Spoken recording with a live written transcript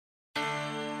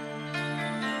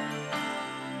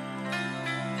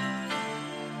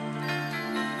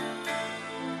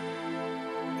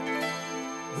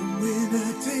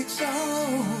takes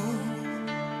all.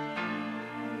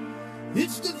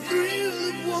 It's the thrill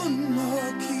of one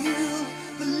more kill,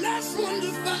 the last one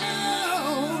to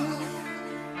fall.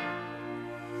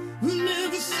 Who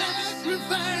never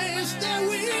sacrifice their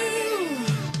will.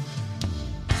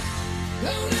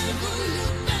 Don't ever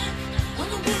look back on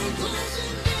the world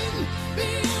closing in. Be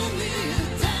on the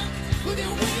attack with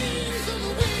your wings on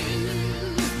the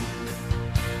wind.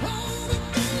 All the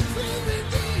things will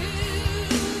begin.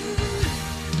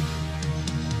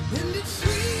 And it's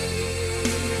sweet,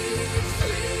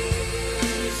 sweet,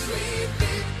 sweet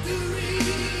victory.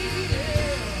 Yeah.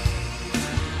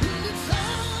 And it's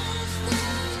ours for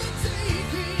the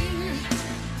taking.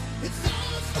 It's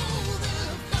ours for the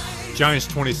fight. Giants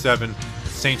 27,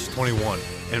 Saints 21,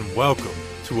 and welcome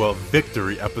to a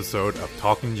victory episode of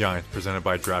Talking Giants presented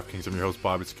by DraftKings. I'm your host,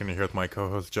 Bobby Skinner, here with my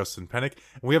co-host, Justin Pennick,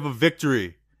 and we have a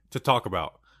victory to talk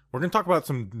about. We're going to talk about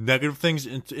some negative things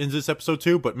in this episode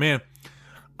too, but man,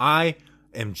 I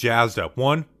am jazzed up.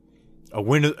 One, a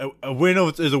win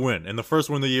is a win, and the first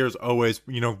win of the year is always,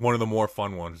 one of the more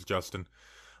fun ones, Justin.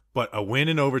 But a win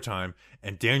in overtime,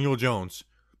 and Daniel Jones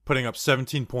putting up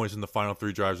 17 points in the final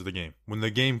 3 drives of the game. When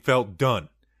the game felt done,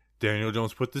 Daniel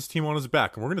Jones put this team on his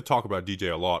back. And we're going to talk about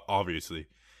DJ a lot, obviously.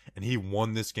 And he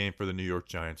won this game for the New York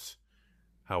Giants.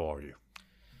 How are you?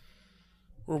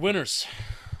 We're winners.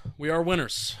 We are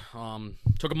winners.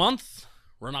 Took a month.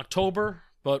 We're in October.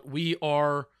 But we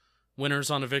are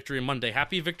winners on a Victory Monday.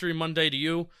 Happy Victory Monday to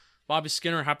you, Bobby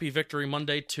Skinner. Happy Victory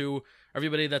Monday to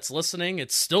everybody that's listening.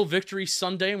 It's still Victory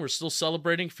Sunday, and we're still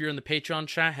celebrating. If you're in the Patreon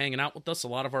chat hanging out with us, a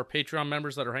lot of our Patreon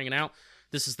members that are hanging out,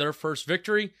 this is their first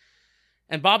victory.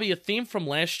 And Bobby, a theme from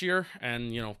last year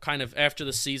and, kind of after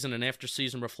the season and after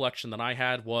season reflection that I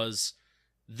had was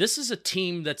this is a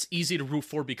team that's easy to root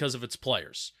for because of its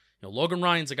players. Logan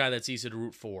Ryan's a guy that's easy to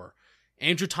root for.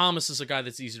 Andrew Thomas is a guy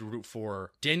that's easy to root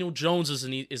for. Daniel Jones is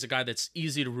a guy that's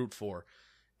easy to root for.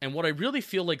 And what I really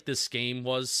feel like this game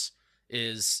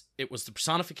is it was the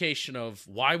personification of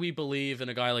why we believe in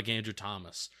a guy like Andrew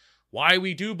Thomas, why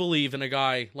we do believe in a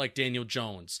guy like Daniel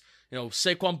Jones.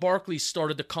 Saquon Barkley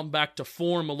started to come back to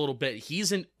form a little bit.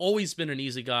 He's always been an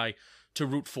easy guy to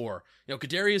root for.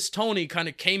 Kadarius Toney kind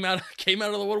of came out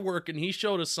of the woodwork and he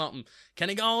showed us something.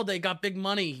 Kenny Golladay got big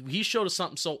money. He showed us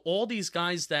something. So all these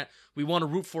guys that we want to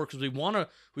root for because we want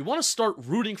to start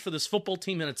rooting for this football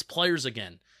team and its players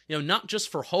again. Not just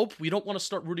for hope. We don't want to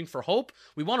start rooting for hope.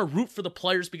 We want to root for the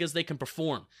players because they can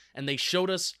perform. And they showed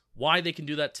us why they can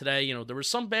do that today. There were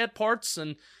some bad parts,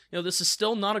 and this is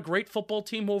still not a great football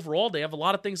team overall. They have a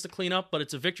lot of things to clean up, but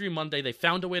it's a Victory Monday. They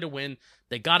found a way to win.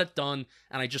 They got it done,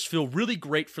 and I just feel really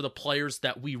great for the players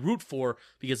that we root for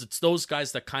because it's those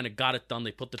guys that kind of got it done.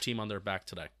 They put the team on their back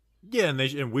today. Yeah,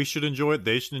 and we should enjoy it.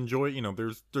 They should enjoy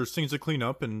it. There's things to clean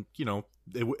up, and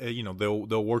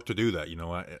they'll work to do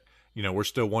that. We're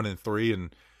still 1-3,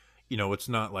 and it's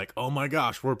not like, oh my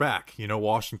gosh, we're back.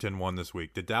 Washington won this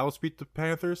week. Did Dallas beat the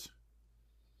Panthers?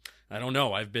 I don't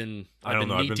know. I've been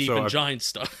knee deep in Giants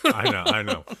stuff. I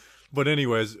know. But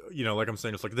anyways, like I'm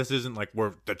saying, it's like this isn't like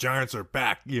the Giants are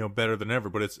back, better than ever.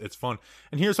 But it's fun.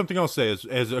 And here's something I'll say: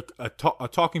 as a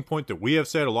talking point that we have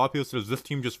said, a lot of people says this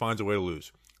team just finds a way to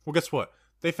lose. Well, guess what?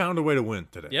 They found a way to win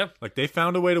today. Yeah. Like, they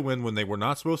found a way to win when they were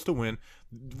not supposed to win.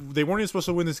 They weren't even supposed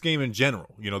to win this game in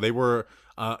general. They were,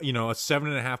 a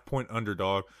 7.5-point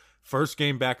underdog. First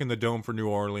game back in the Dome for New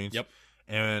Orleans. Yep.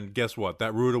 And guess what?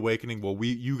 That rude awakening,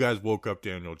 you guys woke up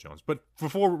Daniel Jones. But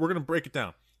before, we're going to break it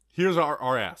down. Here's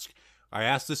our ask. I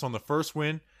asked this on the first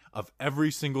win of every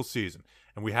single season.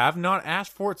 And we have not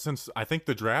asked for it since, I think,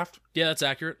 the draft. Yeah, that's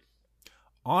accurate.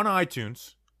 On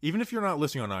iTunes, even if you're not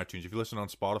listening on iTunes, if you listen on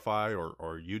Spotify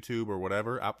or YouTube or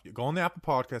whatever, go on the Apple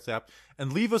Podcast app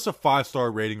and leave us a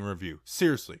 5-star rating review.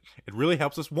 Seriously, it really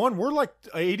helps us. One, we're like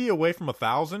 80 away from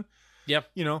 1,000. Yep.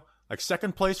 Like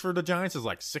second place for the Giants is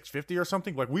like 650 or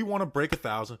something. Like, we want to break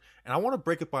 1,000, and I want to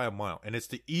break it by a mile. And it's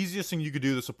the easiest thing you could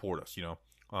do to support us.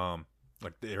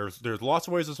 Like there's lots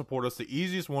of ways to support us. The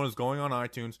easiest one is going on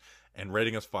iTunes and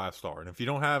rating us 5-star. And if you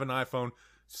don't have an iPhone,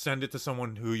 send it to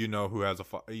someone who who has a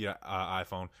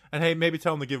iPhone. And hey, maybe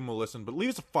tell them to give them a listen, but leave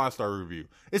us a 5-star review.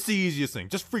 It's the easiest thing.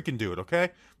 Just freaking do it,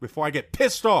 okay? Before I get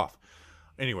pissed off.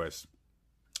 Anyways,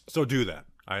 so do that.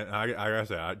 I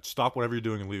say, stop whatever you're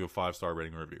doing and leave a 5-star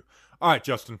rating review. All right,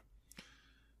 Justin.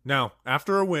 Now,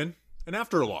 after a win and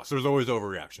after a loss, there's always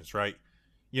overreactions, right?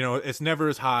 It's never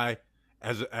as high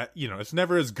as it's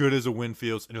never as good as a win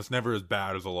feels, and it's never as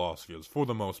bad as a loss feels for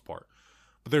the most part.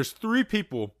 But there's 3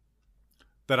 people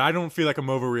that I don't feel like I'm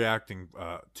overreacting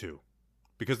to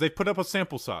because they put up a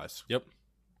sample size. Yep.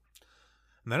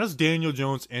 And that is Daniel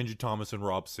Jones, Andrew Thomas, and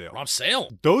Rob Sale. Rob Sale.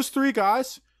 Those 3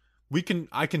 guys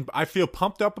I feel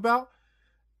pumped up about,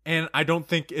 and I don't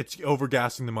think it's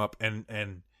overgassing them up and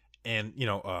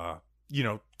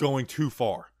going too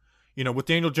far. With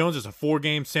Daniel Jones, it's a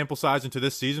 4-game sample size into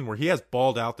this season where he has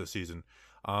balled out this season.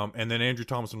 And then Andrew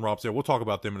Thomas and Rob Sale, we'll talk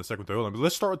about them in a second. But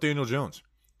let's start with Daniel Jones.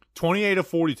 28 of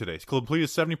 40 today. He's completed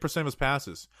 70% of his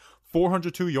passes.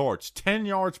 402 yards, 10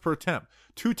 yards per attempt,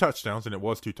 2 touchdowns, and it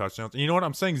was 2 touchdowns. And you know what?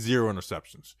 I'm saying 0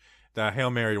 interceptions. That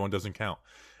Hail Mary one doesn't count.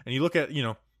 And you look at,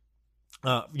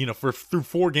 through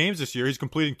 4 games this year, he's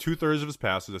completing 2/3 of his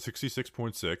passes at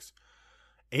 66.6,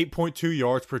 8.2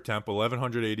 yards per attempt,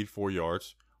 1,184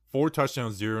 yards, 4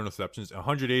 touchdowns, 0 interceptions,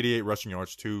 188 rushing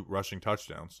yards, 2 rushing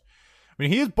touchdowns. I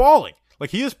mean, he is balling. Like,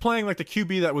 he is playing like the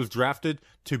QB that was drafted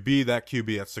to be that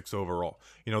QB at 6 overall.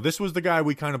 This was the guy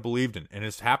we kind of believed in, and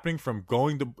it's happening from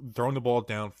throwing the ball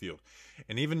downfield.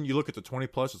 And even you look at the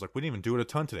 20-plus, it's like, we didn't even do it a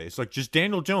ton today. It's like just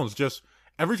Daniel Jones, just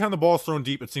every time the ball's thrown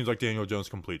deep, it seems like Daniel Jones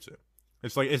completes it.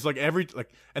 It's like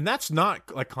and that's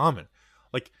not like common.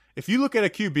 Like, if you look at a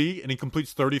QB and he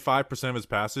completes 35% of his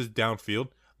passes downfield,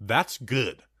 that's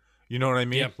good. You know what I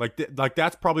mean? Yeah. Like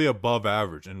that's probably above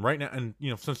average. And right now, and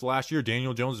since last year,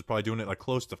 Daniel Jones is probably doing it like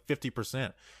close to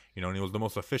 50%. And he was the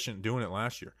most efficient doing it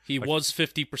last year. He was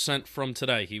 50% from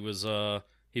today. He was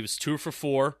 2 for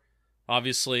 4,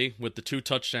 obviously, with the 2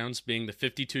 touchdowns being the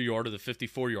 52-yarder, the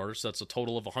 54-yarder. So that's a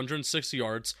total of 106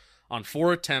 yards on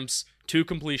 4 attempts, 2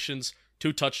 completions,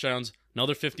 2 touchdowns,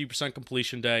 another 50%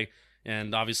 completion day.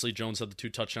 And obviously, Jones had the 2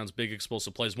 touchdowns, big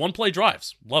explosive plays, 1-play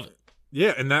drives. Love it.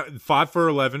 Yeah, and that 5 for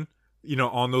 11.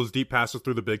 On those deep passes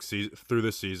through through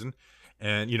this season.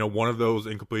 And, one of those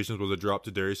incompletions was a drop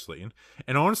to Darius Slayton.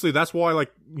 And honestly, that's why,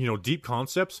 deep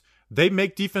concepts, they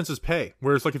make defenses pay.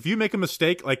 Whereas, if you make a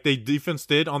mistake like the defense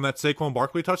did on that Saquon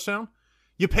Barkley touchdown,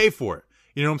 you pay for it.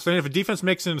 You know what I'm saying? If a defense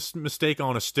makes a mistake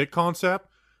on a stick concept,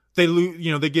 they lose,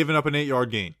 they're giving up an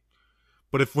 8-yard gain.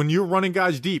 But when you're running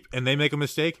guys deep and they make a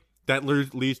mistake, that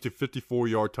leads to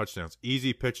 54-yard touchdowns.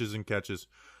 Easy pitches and catches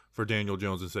for Daniel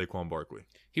Jones and Saquon Barkley.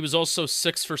 He was also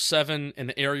 6 for 7 in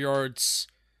the air yards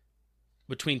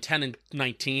between 10 and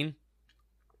 19.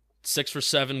 6 for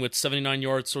 7 with 79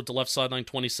 yards toward the left sideline,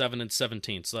 27 and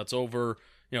 17. So that's over,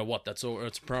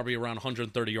 it's probably around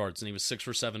 130 yards, and he was 6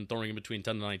 for 7 throwing in between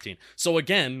 10 and 19. So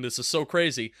again, this is so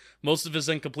crazy. Most of his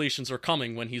incompletions are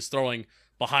coming when he's throwing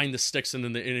behind the sticks and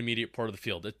in the intermediate part of the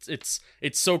field. It's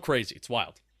so crazy. It's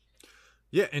wild.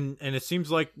 Yeah, and it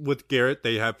seems like with Garrett,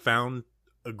 they have found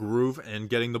a groove and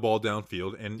getting the ball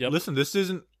downfield. And listen, this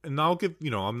isn't, and I'll give,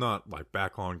 I'm not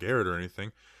back on Garrett or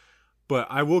anything, but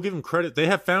I will give him credit. They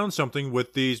have found something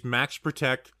with these max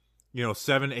protect,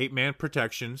 7-8 man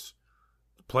protections,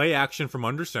 play action from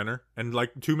under center, and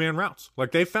 2-man routes.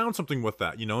 They found something with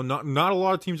that. Not a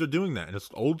lot of teams are doing that, and it's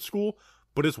old school,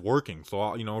 but it's working. So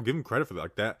I'll give them credit for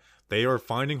that. That they are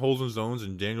finding holes in zones,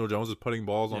 and Daniel Jones is putting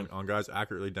balls on guys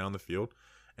accurately down the field.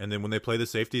 And then when they play the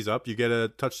safeties up, you get a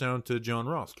touchdown to John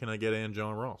Ross. Can I get in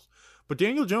John Ross? But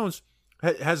Daniel Jones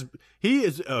he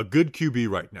is a good QB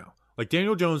right now.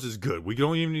 Daniel Jones is good. We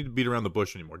don't even need to beat around the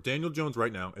bush anymore. Daniel Jones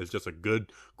right now is just a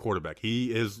good quarterback.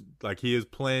 He is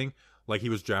playing like he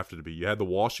was drafted to be. You had the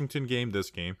Washington game, this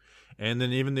game, and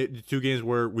then even the 2 games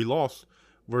where we lost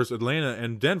versus Atlanta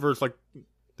and Denver. It's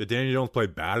did Daniel Jones play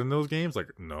bad in those games?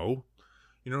 No.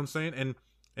 You know what I'm saying?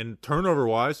 And turnover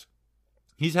wise,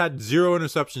 he's had 0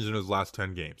 interceptions in his last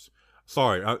 10 games.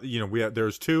 Sorry,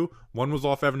 there's 2. One was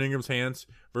off Evan Ingram's hands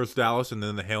versus Dallas, and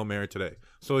then the Hail Mary today.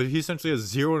 So he essentially has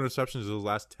 0 interceptions in his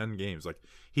last 10 games.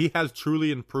 He has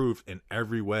truly improved in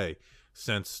every way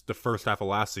since the first half of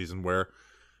last season, where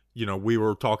we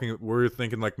were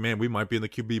thinking man, we might be in the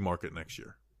QB market next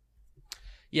year.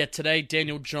 Yeah, today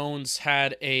Daniel Jones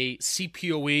had a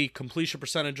CPOE, completion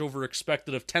percentage over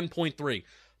expected, of 10.3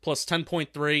 plus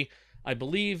 10.3. I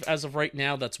believe as of right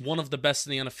now, that's one of the best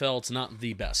in the NFL. It's not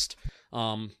the best.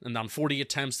 And on 40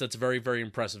 attempts, that's very, very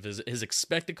impressive. His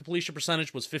expected completion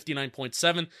percentage was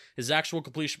 59.7. His actual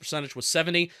completion percentage was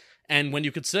 70. And when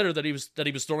you consider that he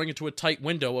was throwing into a tight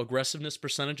window, aggressiveness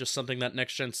percentage is something that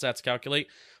Next Gen Stats calculate.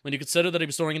 When you consider that he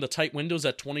was throwing into tight windows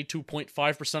at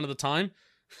 22.5% of the time,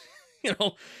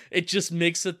 it just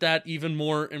makes it that even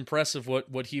more impressive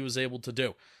what he was able to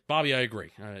do. Bobby, I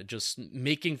agree. Just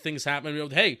making things happen.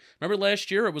 Hey, remember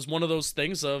last year? It was one of those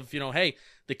things of, hey,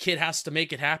 the kid has to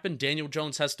make it happen. Daniel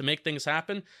Jones has to make things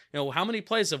happen. How many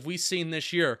plays have we seen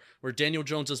this year where Daniel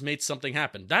Jones has made something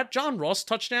happen? That John Ross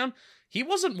touchdown, he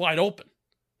wasn't wide open.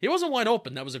 He wasn't wide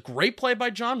open. That was a great play by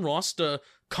John Ross to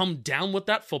come down with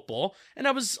that football. And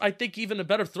that was, I think, even a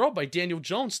better throw by Daniel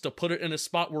Jones to put it in a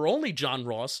spot where only John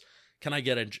Ross, can I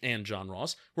get and John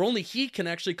Ross, where only he can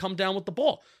actually come down with the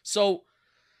ball. So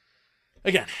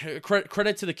Again,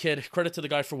 credit to the kid, credit to the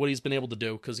guy for what he's been able to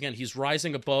do. Because again, he's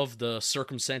rising above the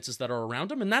circumstances that are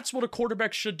around him, and that's what a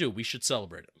quarterback should do. We should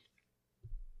celebrate it.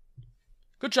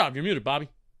 Good job. You're muted, Bobby.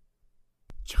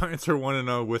 Giants are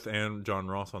 1-0 with and John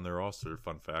Ross on their roster.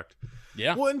 Fun fact.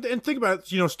 Yeah. Well, and think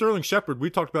about it, Sterling Shepard. We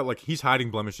talked about like he's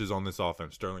hiding blemishes on this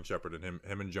offense. Sterling Shepard and him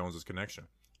and Jones's connection.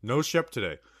 No Shep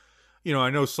today. I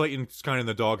know Slayton's kind of in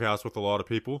the doghouse with a lot of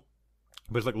people,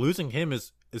 but it's like losing him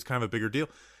is kind of a bigger deal.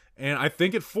 And I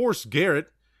think it forced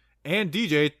Garrett and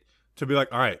DJ to be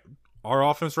like, all right, our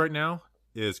offense right now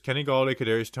is Kenny Galladay,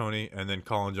 Kadarius Toney, and then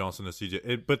Colin Johnson to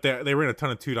CJ. But they ran a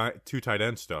ton of two tight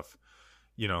end stuff.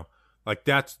 Like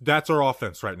that's our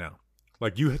offense right now.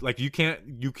 You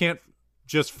can't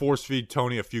just force feed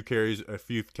Toney a few carries, a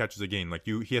few catches a game.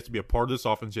 He has to be a part of this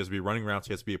offense. He has to be running routes.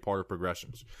 He has to be a part of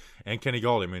progressions. And Kenny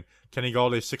Galladay, Kenny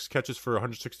Galladay 6 catches for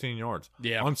 116 yards.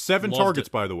 Yeah, on 7 targets,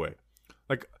 by the way.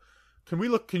 Can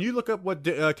you look up what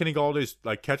Kenny Galladay's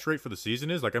catch rate for the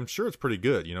season is? I'm sure it's pretty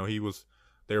good. He was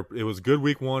there. It was good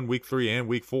week 1, week 3, and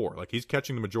week 4. He's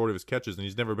catching the majority of his catches, and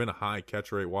he's never been a high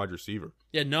catch rate wide receiver.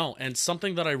 Yeah, no. And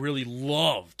something that I really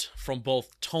loved from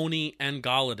both Toney and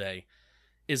Galladay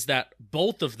is that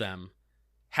both of them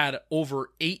had over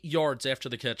 8 yards after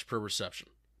the catch per reception.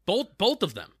 Both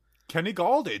of them. Kenny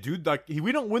Galladay, dude,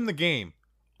 we don't win the game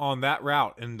on that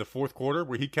route in the fourth quarter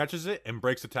where he catches it and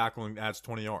breaks the tackle and adds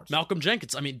 20 yards. Malcolm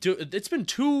Jenkins, dude, it's been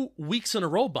 2 weeks in a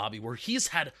row, Bobby, where he's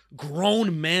had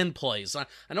grown man plays. I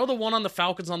know the one on the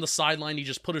Falcons on the sideline, he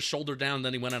just put his shoulder down,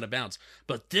 then he went out of bounds.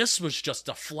 But this was just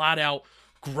a flat-out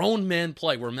grown man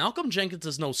play where Malcolm Jenkins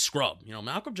is no scrub.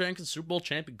 Malcolm Jenkins, Super Bowl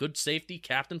champion, good safety,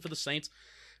 captain for the Saints.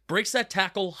 Breaks that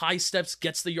tackle, high steps,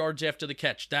 gets the yards after the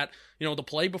catch. That, the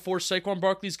play before Saquon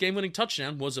Barkley's game-winning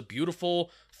touchdown was a beautiful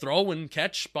throw and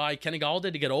catch by Kenny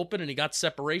Galladay to get open, and he got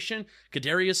separation.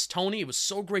 Kadarius Toney, it was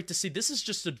so great to see. This is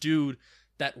just a dude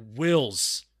that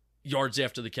wills yards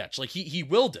after the catch. He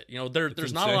willed it.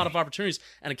 There's not a lot of opportunities.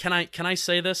 And can I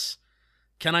say this?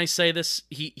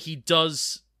 He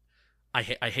does. I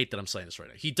hate that I'm saying this right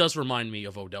now. He does remind me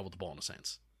of Odell with the ball in his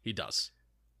hands. He does.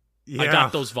 Yeah. I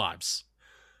got those vibes.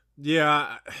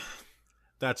 Yeah,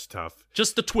 that's tough.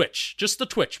 Just the twitch.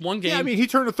 One game. Yeah, he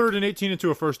turned a 3rd and 18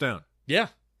 into a first down. Yeah.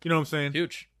 You know what I'm saying?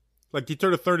 Huge. He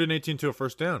turned a 3rd and 18 to a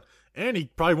first down. And he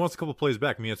probably wants a couple plays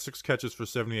back. He had 6 catches for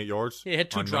 78 yards. Yeah, he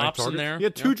had 2 drops in there. He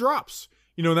had 2 drops.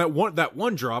 That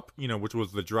one drop, which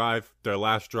was their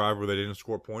last drive where they didn't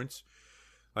score points.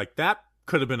 That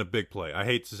could have been a big play. I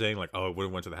hate saying it would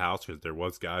have went to the house because there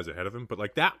was guys ahead of him.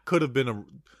 But that could have been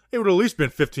it would have at least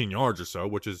been 15 yards or so,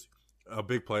 which is a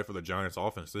big play for the Giants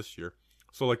offense this year.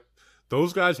 So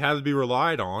those guys had to be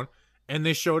relied on, and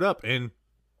they showed up. And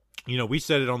we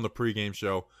said it on the pregame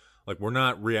show, we're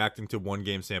not reacting to 1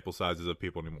 game sample sizes of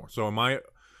people anymore. So am I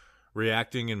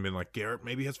reacting and been Garrett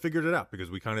maybe has figured it out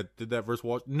because we kind of did that versus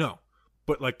Washington? No,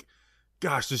 but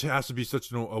gosh, this has to be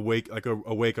such a wake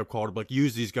up call to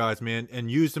use these guys, man, and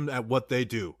use them at what they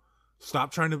do.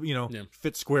 Stop trying to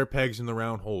fit square pegs in the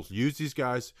round holes. Use these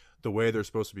guys the way they're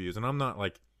supposed to be used. And I'm not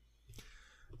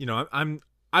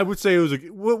I would say it was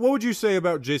what would you say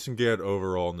about Jason Garrett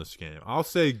overall in this game? I'll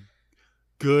say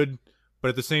good, but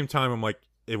at the same time, I'm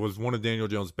it was one of Daniel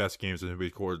Jones' best games, and he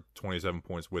scored 27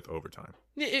 points with overtime.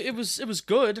 It was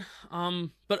good.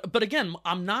 But again,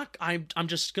 I'm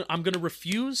going to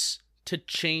refuse to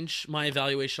change my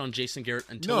evaluation on Jason Garrett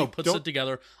until he puts it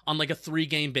together on a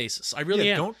 3-game basis. I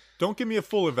really am. Don't give me a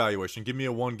full evaluation. Give me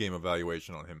a 1-game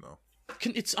evaluation on him, though.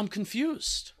 I'm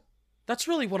confused. That's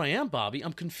really what I am, Bobby.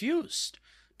 I'm confused.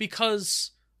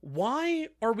 Because why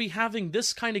are we having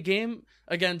this kind of game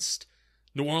against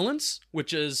New Orleans,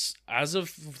 which is, as of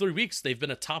 3 weeks, they've been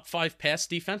a top 5 pass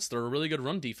defense. They're a really good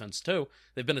run defense, too.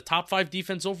 They've been a top 5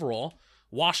 defense overall.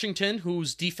 Washington,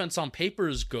 whose defense on paper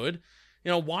is good.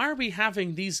 Why are we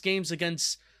having these games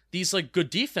against these, good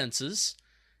defenses,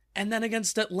 and then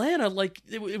against Atlanta,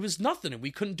 it was nothing, and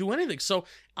we couldn't do anything. So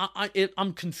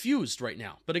I'm confused right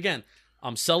now. But again,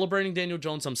 I'm celebrating Daniel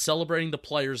Jones. I'm celebrating the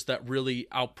players that really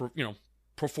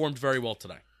performed very well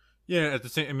today. Yeah, at the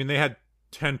same, they had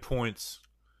 10 points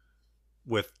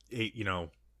with 8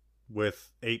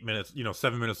 minutes,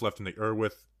 7 minutes left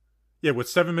with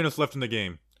 7 minutes left in the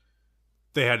game.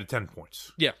 They had 10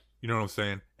 points. Yeah. You know what I'm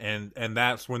saying? And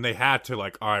that's when they had to all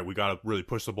right, we got to really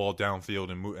push the ball downfield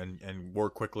and move and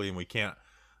work quickly, and we can't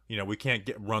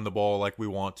run the ball like we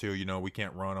want to. We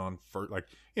can't run on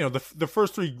the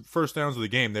first 3 first downs of the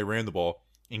game, they ran the ball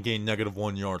and gained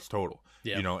 -1 yards total.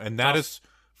 Yeah. And that is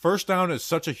first down is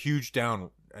such a huge down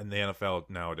in the NFL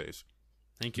nowadays.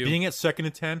 Thank you. Being at 2nd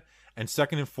and 10 and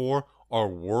 2nd and 4 are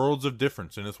worlds of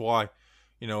difference, and it's why,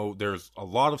 You know, there's a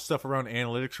lot of stuff around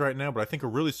analytics right now, but I think a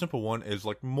really simple one is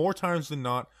like more times than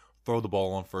not, throw the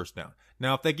ball on first down.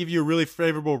 Now, if they give you a really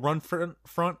favorable run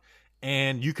front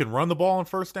and you can run the ball on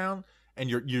first down and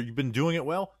you've been doing it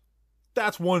well,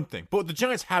 that's one thing. But the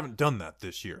Giants haven't done that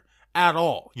this year at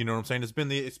all. You know what I'm saying? It's been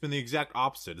the exact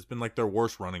opposite. It's been like their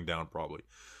worst running down probably.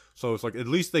 So it's like at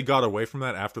least they got away from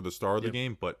that after the start of the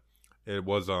game, but it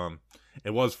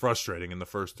was frustrating in the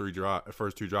first two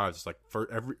drives. It's like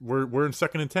we're in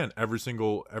 2nd and 10 every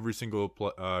single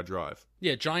drive.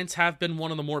 Yeah, Giants have been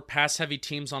one of the more pass-heavy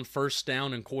teams on first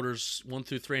down in quarters 1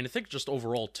 through 3, and I think just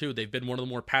overall too, they've been one of the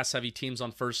more pass-heavy teams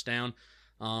on first down.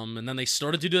 And then they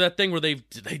started to do that thing where they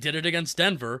did it against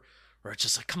Denver, where it's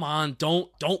just like, come on,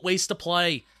 don't waste a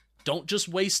play, don't just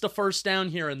waste a first down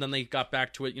here. And then they got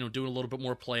back to it, doing a little bit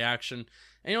more play action.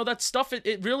 And that stuff,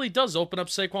 it really does open up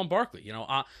Saquon Barkley.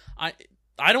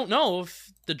 I don't know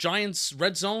if the Giants'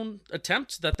 red zone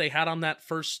attempt that they had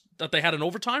that they had in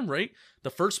overtime, right?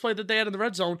 The first play that they had in the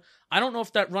red zone, I don't know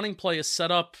if that running play is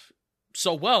set up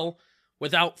so well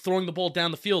without throwing the ball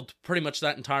down the field pretty much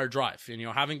that entire drive. And,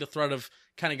 having the threat of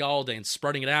Kenny Golladay and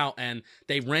spreading it out, and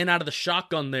they ran out of the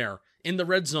shotgun there in the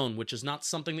red zone, which is not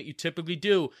something that you typically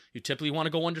do. You typically want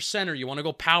to go under center, you want to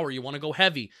go power, you want to go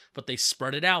heavy, but they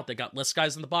spread it out. They got less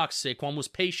guys in the box. Saquon was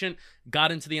patient,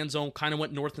 got into the end zone, kind of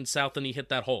went north and south, and he hit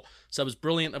that hole. So that was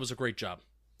brilliant. That was a great job.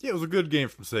 Yeah, it was a good game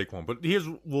from Saquon. But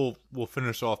we'll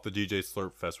finish off the DJ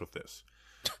Slurp Fest with this.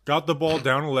 Got the ball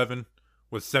down 11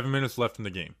 with 7 minutes left in the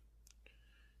game.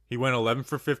 He went 11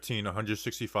 for 15,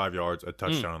 165 yards, a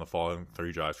touchdown on the following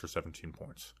 3 drives for 17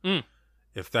 points.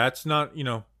 If that's not,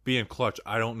 being clutch,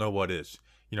 I don't know what is.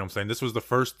 You know what I'm saying? This was the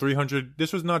first 300.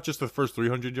 This was not just the first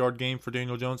 300-yard game for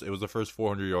Daniel Jones. It was the first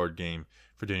 400-yard game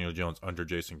for Daniel Jones under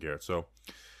Jason Garrett. So,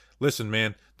 listen,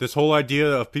 man, this whole idea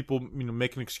of people,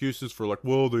 making excuses for like,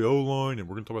 well, the O-line, and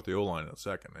we're going to talk about the O-line in a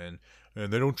second,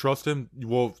 and they don't trust him.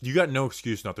 Well, you got no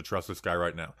excuse not to trust this guy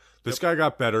right now. This guy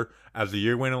got better as the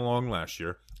year went along last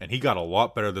year, and he got a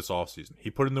lot better this offseason. He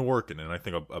put in the work in, and I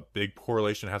think a big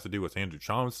correlation has to do with Andrew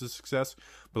Thomas' success.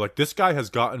 But, like, this guy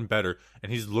has gotten better,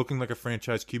 and he's looking like a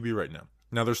franchise QB right now.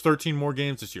 Now, there's 13 more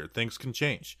games this year. Things can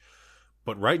change.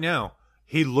 But right now,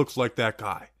 he looks like that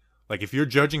guy. Like, if you're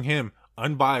judging him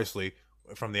unbiasedly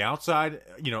from the outside,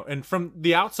 and from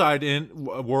the outside in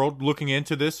world looking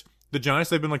into this, the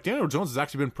Giants, they've been like, Daniel Jones has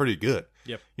actually been pretty good.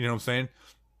 Yep. You know what I'm saying?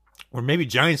 Or maybe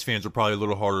Giants fans are probably a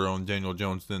little harder on Daniel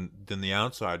Jones than the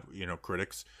outside,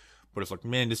 critics. But it's like,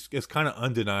 man, it's kind of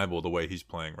undeniable the way he's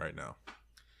playing right now.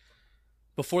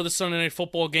 Before the Sunday Night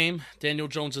Football game, Daniel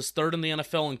Jones is 3rd in the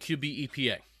NFL in QB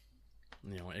EPA.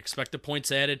 Expected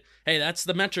points added. Hey, that's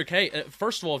the metric. Hey,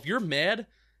 first of all, if you're mad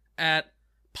at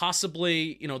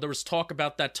possibly, there was talk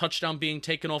about that touchdown being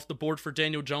taken off the board for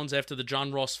Daniel Jones after the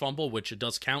John Ross fumble, which it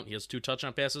does count. He has 2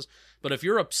 touchdown passes. But if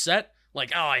you're upset,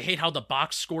 like, oh, I hate how the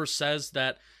box score says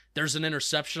that there's an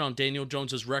interception on Daniel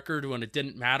Jones's record when it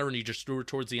didn't matter and he just threw it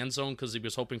towards the end zone because he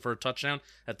was hoping for a touchdown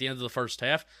at the end of the first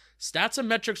half. Stats and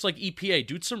metrics like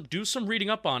EPA, do some reading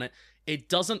up on it. It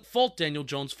doesn't fault Daniel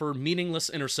Jones for meaningless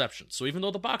interceptions. So even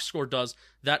though the box score does,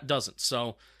 that doesn't.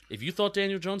 So if you thought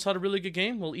Daniel Jones had a really good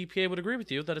game, well, EPA would agree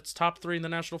with you that it's top 3 in the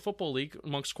National Football League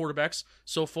amongst quarterbacks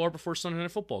so far before Sunday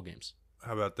Night Football games.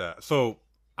 How about that? So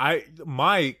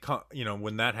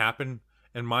when that happened,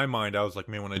 in my mind, I was like,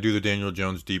 man, when I do the Daniel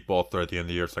Jones deep ball throw at the end of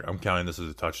the year, it's like I'm counting this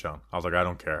as a touchdown. I was like, I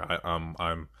don't care.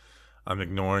 I'm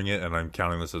ignoring it and I'm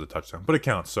counting this as a touchdown, but it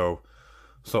counts. So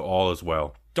all is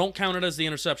well. Don't count it as the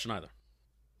interception either.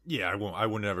 Yeah, I won't. I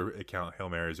would never count Hail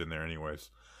Marys in there, anyways.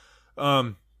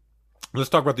 Let's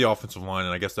talk about the offensive line,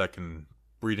 and I guess that can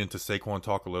breed into Saquon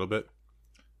talk a little bit.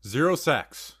 0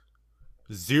 sacks.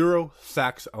 0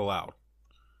 sacks allowed.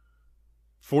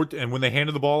 And when they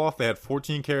handed the ball off, they had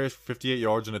 14 carries for 58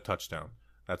 yards and a touchdown.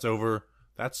 That's a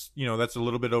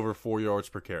little bit over 4 yards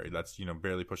per carry. That's,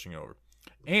 barely pushing over.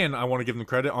 And I want to give them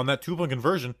credit on that 2-point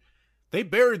conversion. They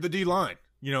buried the D-line.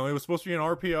 It was supposed to be an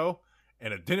RPO,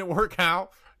 and it didn't work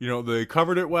out. They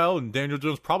covered it well, and Daniel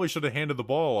Jones probably should have handed the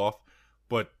ball off,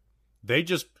 but they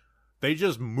just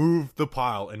moved the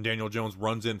pile, and Daniel Jones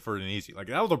runs in for an easy. Like,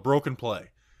 that was a broken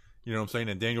play. You know what I'm saying?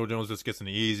 And Daniel Jones just gets an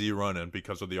easy run in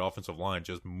because of the offensive line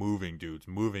just moving dudes,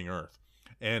 moving earth.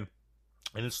 And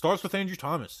it starts with Andrew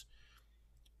Thomas.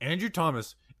 Andrew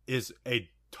Thomas is a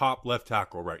top left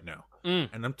tackle right now.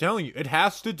 And I'm telling you, it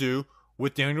has to do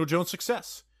with Daniel Jones'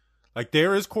 success. Like,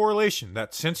 there is correlation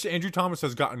that since Andrew Thomas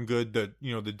has gotten good,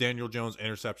 the Daniel Jones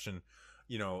interception,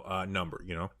 number,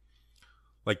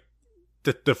 Like,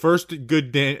 the first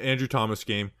good Andrew Thomas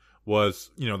game was,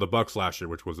 the Bucs last year,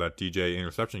 which was that DJ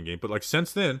interception game. But, like,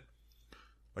 since then,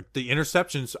 Like the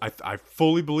interceptions, I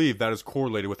fully believe that is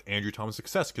correlated with Andrew Thomas'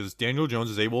 success because Daniel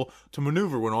Jones is able to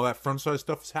maneuver when all that front side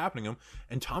stuff is happening to him,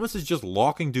 and Thomas is just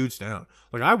locking dudes down.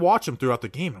 Like I watch him throughout the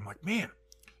game, I'm like, man,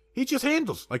 he just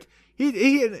handles. Like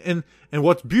and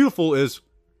what's beautiful is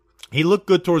he looked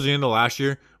good towards the end of last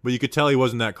year, but you could tell he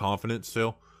wasn't that confident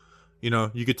still. You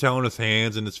know, you could tell in his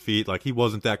hands and his feet, like he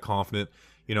wasn't that confident.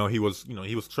 He was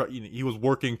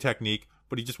working technique,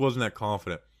 but he just wasn't that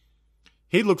confident.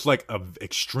 He looks like an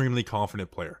extremely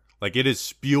confident player. Like it is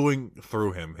spewing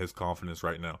through him, his confidence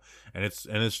right now, and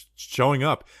it's showing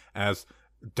up as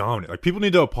dominant. Like people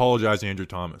need to apologize to Andrew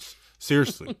Thomas.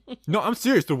 Seriously, no, I'm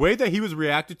serious. The way that he was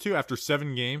reacted to after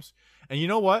 7 games, and you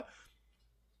know what,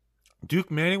 Duke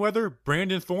Manyweather,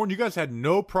 Brandon Thorne, you guys had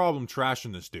no problem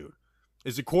trashing this dude.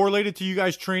 Is it correlated to you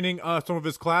guys training some of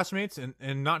his classmates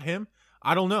and not him?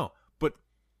 I don't know, but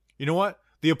you know what?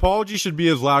 The apology should be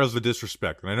as loud as the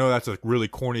disrespect. And I know that's a really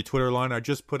corny Twitter line I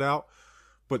just put out.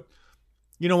 But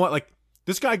you know what? Like,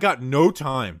 this guy got no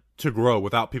time to grow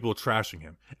without people trashing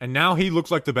him. And now he looks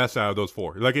like the best out of those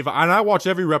 4. Like, and I watch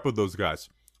every rep of those guys.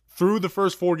 Through the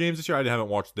first 4 games this year, I haven't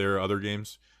watched their other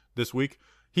games this week.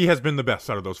 He has been the best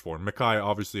out of those 4. Mekhi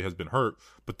obviously has been hurt.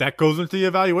 But that goes into the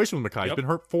evaluation with Mekhi. He's been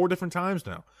hurt 4 different times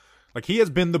now. Like, he has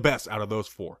been the best out of those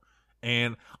 4.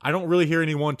 And I don't really hear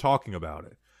anyone talking about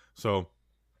it. So...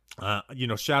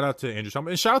 shout out to Andrew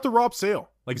Thomas and shout out to Rob Sale.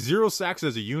 Like 0 sacks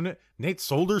as a unit. Nate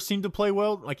Solder seemed to play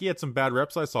well. Like he had some bad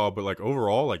reps I saw, but like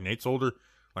overall, like Nate Solder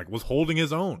like was holding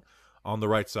his own on the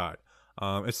right side.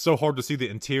 It's so hard to see the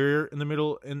interior in the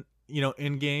middle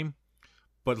in game,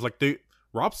 but like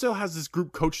Rob Sale has this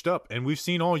group coached up, and we've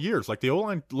seen all years like the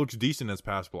O-line looks decent as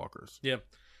pass blockers. Yeah,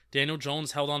 Daniel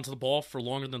Jones held onto the ball for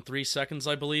longer than 3 seconds,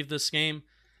 I believe, this game,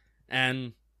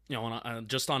 and.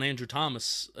 Just on Andrew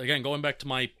Thomas, again, going back to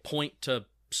my point to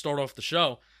start off the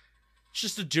show, it's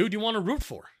just a dude you want to root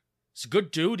for. He's a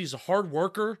good dude. He's a hard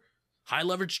worker, high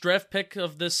leverage draft pick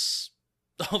of this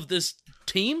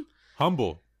team.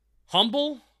 Humble,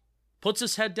 puts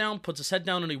his head down,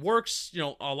 and he works.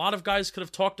 A lot of guys could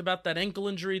have talked about that ankle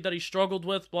injury that he struggled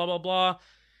with, blah, blah, blah.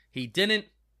 He didn't.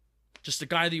 Just a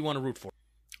guy that you want to root for.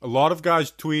 A lot of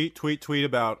guys tweet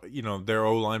about, their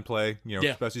O-line play,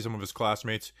 especially some of his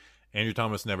classmates. Andrew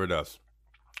Thomas never does.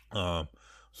 So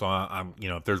I'm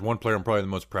if there's one player I'm probably the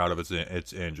most proud of,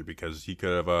 it's Andrew, because he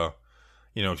could have,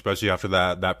 especially after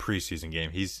that preseason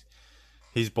game, he's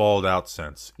balled out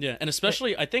since. Yeah, and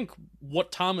especially I think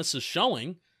what Thomas is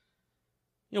showing,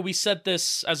 we said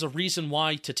this as a reason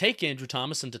why to take Andrew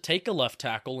Thomas and to take a left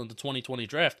tackle in the 2020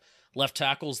 draft. Left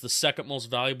tackle is the second most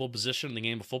valuable position in the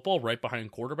game of football, right behind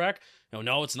quarterback.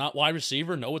 No, it's not wide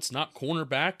receiver. No, it's not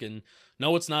cornerback. And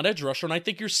no, it's not edge rusher. And I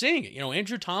think you're seeing it.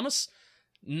 Andrew Thomas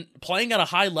playing at a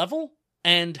high level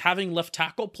and having left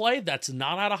tackle play that's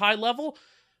not at a high level.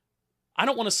 I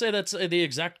don't want to say that's the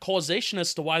exact causation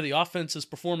as to why the offense is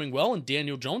performing well and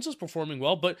Daniel Jones is performing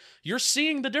well, but you're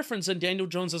seeing the difference in Daniel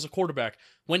Jones as a quarterback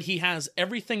when he has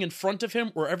everything in front of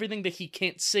him or everything that he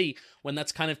can't see when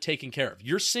that's kind of taken care of.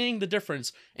 You're seeing the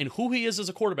difference in who he is as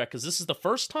a quarterback, because this is the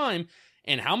first time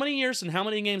in how many years and how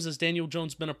many games has Daniel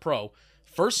Jones been a pro?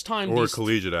 First time. Or a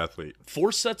collegiate athlete.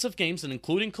 4 sets of games, and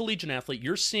including collegiate athlete,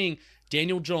 you're seeing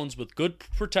Daniel Jones with good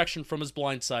protection from his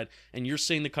blind side, and you're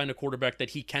seeing the kind of quarterback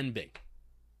that he can be.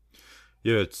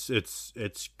 Yeah, it's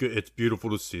good. It's beautiful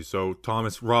to see. So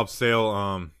Rob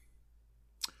Sale,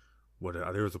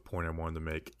 there was a point I wanted to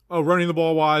make. Oh, running the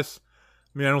ball wise,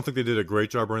 I mean, I don't think they did a great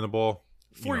job running the ball.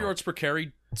 4 yards per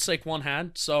carry, Saquon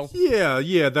had. So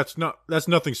yeah, that's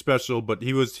nothing special. But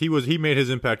he made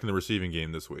his impact in the receiving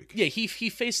game this week. Yeah, he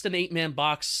faced an 8-man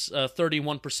box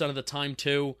 31% of the time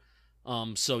too.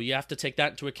 So you have to take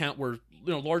that into account where,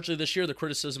 largely this year the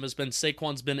criticism has been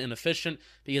Saquon's been inefficient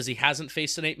because he hasn't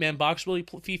faced an 8-man box. Well,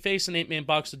 he faced an 8-man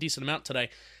box a decent amount today.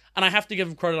 And I have to give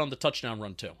him credit on the touchdown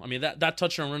run too. I mean, that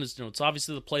touchdown run is, it's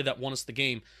obviously the play that won us the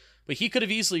game, but he could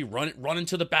have easily run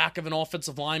into the back of an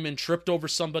offensive lineman, tripped over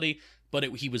somebody, but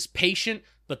he was patient.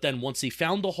 But then once he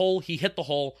found the hole, he hit the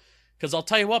hole. Because I'll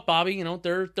tell you what, Bobby,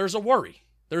 there's a worry.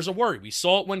 There's a worry. We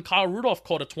saw it when Kyle Rudolph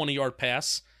caught a 20-yard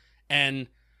pass and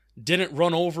didn't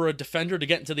run over a defender to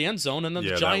get into the end zone, and then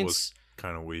the Giants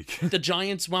kind of weak. The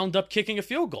Giants wound up kicking a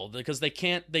field goal because they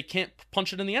can't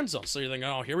punch it in the end zone. So you're thinking,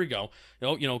 oh, here we go.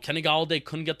 Kenny Golladay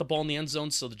couldn't get the ball in the end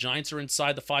zone, so the Giants are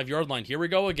inside the 5-yard line. Here we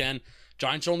go again.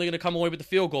 Giants are only going to come away with the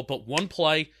field goal, but one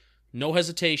play, no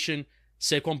hesitation.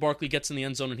 Saquon Barkley gets in the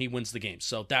end zone and he wins the game.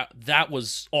 So that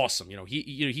was awesome.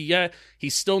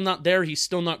 He's still not there. He's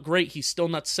still not great. He's still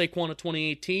not Saquon of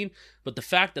 2018. But the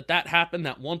fact that happened,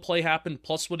 that one play happened,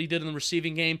 plus what he did in the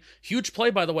receiving game, huge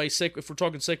play, by the way. If we're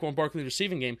talking Saquon Barkley in the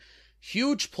receiving game,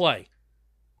 huge play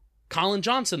Colin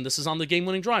Johnson, this is on the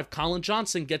game-winning drive. Colin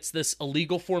Johnson gets this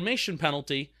illegal formation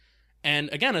penalty. And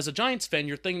again, as a Giants fan,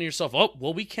 you're thinking to yourself, oh,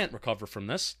 well, we can't recover from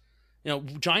this.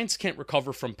 Giants can't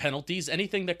recover from penalties.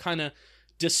 Anything that kind of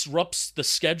disrupts the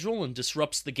schedule and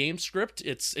disrupts the game script,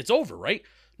 it's over, right?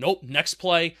 Nope, next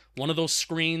play, one of those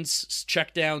screens,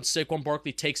 check down, Saquon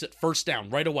Barkley takes it, first down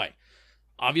right away.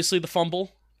 Obviously the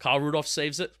fumble, Kyle Rudolph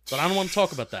saves it, but I don't want to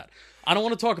talk about that. That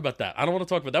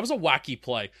was a wacky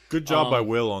play. Good job by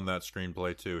Will on that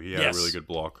screenplay too. He had a really good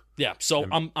block. Yeah, so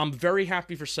I'm very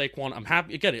happy for Saquon. I'm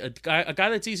happy again, a guy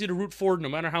that's easy to root for, no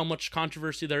matter how much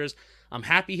controversy there is. I'm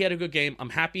happy he had a good game. I'm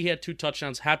happy he had 2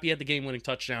 touchdowns. Happy he had the game-winning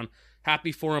touchdown.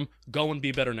 Happy for him. Go and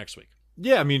be better next week.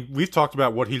 Yeah, I mean, we've talked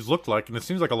about what he's looked like, and it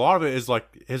seems like a lot of it is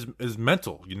like his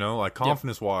mental, like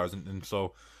confidence-wise, and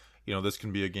so, this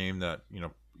can be a game that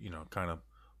kind of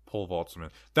pole vaults him in.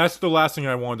 That's the last thing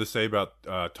I wanted to say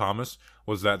about Thomas,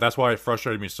 was that's why it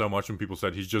frustrated me so much when people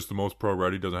said he's just the most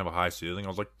pro-ready, doesn't have a high ceiling. I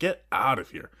was like, get out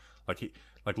of here!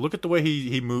 Look at the way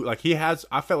he moved. I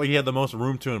felt like he had the most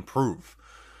room to improve.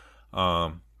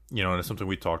 And it's something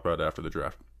we talked about after the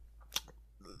draft.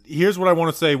 Here's what I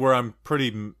want to say where I'm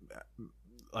pretty,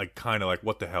 kind of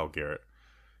what the hell, Garrett?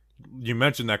 You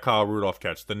mentioned that Kyle Rudolph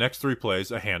catch. The next 3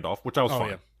 plays, a handoff, which I was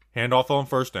fine. Yeah. Handoff on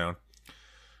first down.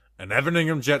 An Evan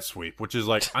Ingram jet sweep, which is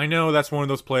I know that's one of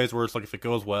those plays where it's if it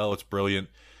goes well, it's brilliant.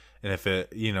 And if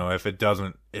it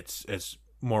doesn't, it's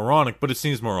moronic, but it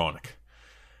seems moronic.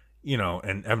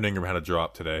 And Evan Ingram had a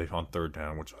drop today on third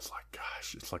down, which was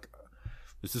gosh, it's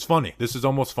this is funny. This is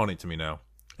almost funny to me now.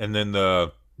 And then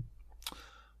the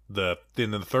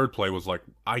third play was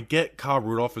I get Kyle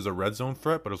Rudolph as a red zone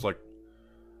threat, but it was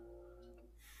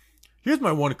here's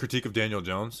my one critique of Daniel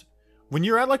Jones. When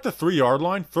you're at the 3-yard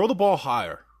line, throw the ball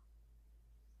higher.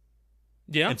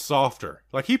 Yeah. And softer.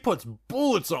 He puts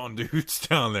bullets on dudes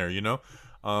down there,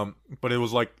 but it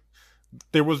was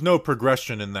there was no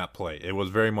progression in that play. It was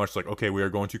very much okay, we are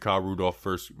going to Kyle Rudolph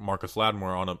versus Marcus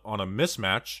Lattimore on a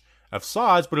mismatch of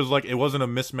size, but it wasn't a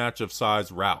mismatch of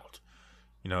size route.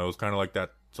 It was kind of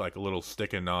that. It's a little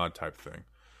stick and nod type thing.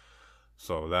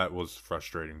 So that was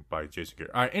frustrating by Jason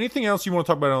Garrett. All right, anything else you want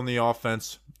to talk about on the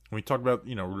offense? We talked about,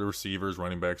 the receivers,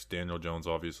 running backs, Daniel Jones,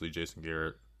 obviously, Jason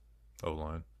Garrett,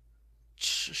 O-line.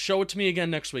 Show it to me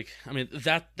again next week. I mean,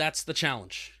 that's the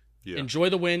challenge. Yeah. Enjoy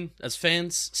the win. As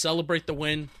fans, celebrate the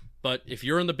win. But if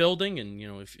you're in the building and,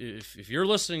 if you're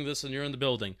listening to this and you're in the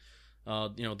building,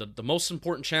 the most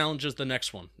important challenge is the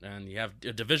next one. And you have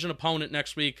a division opponent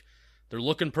next week. They're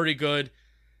looking pretty good.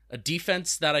 A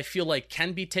defense that I feel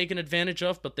can be taken advantage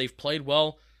of, but they've played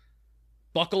well.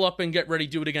 Buckle up and get ready.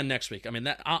 Do it again next week. I mean,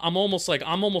 I'm almost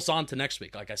on to next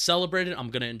week. I celebrated. I'm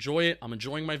going to enjoy it. I'm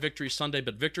enjoying my Victory Sunday,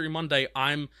 but Victory Monday,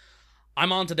 I'm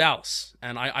on to Dallas,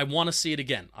 and I want to see it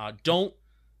again. Don't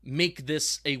make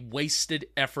this a wasted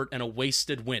effort and a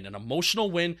wasted win. An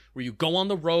emotional win where you go on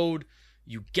the road,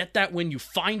 you get that win, you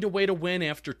find a way to win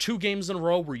after 2 games in a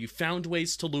row where you found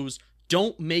ways to lose.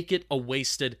 Don't make it a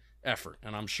wasted effort.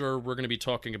 And I'm sure we're going to be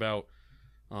talking about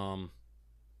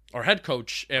our head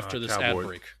coach after this ad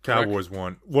break. Cowboys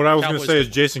won. What I was going to say is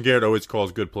Jason Garrett always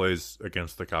calls good plays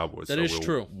against the Cowboys. That is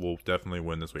true. We'll definitely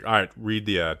win this week. All right, read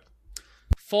the ad.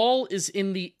 Fall is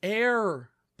in the air,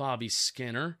 Bobby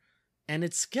Skinner, and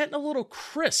it's getting a little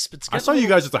crisp. I saw you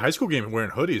guys at the high school game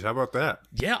wearing hoodies. How about that?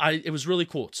 Yeah, it was really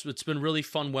cool. It's been really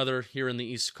fun weather here in the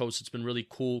East Coast. It's been really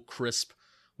cool, crisp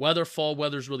weather. Fall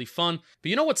weather's really fun. But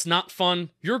you know what's not fun?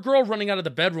 Your girl running out of the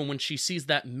bedroom when she sees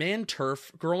that man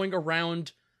turf growing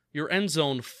around your end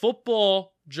zone.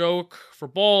 Football joke for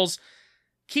balls.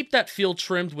 Keep that field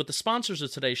trimmed with the sponsors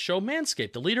of today's show,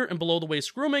 Manscaped, the leader in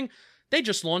below-the-waist grooming. They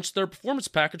just launched their Performance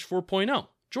Package 4.0.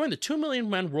 Join the 2 million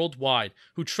men worldwide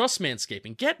who trust Manscaped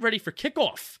and get ready for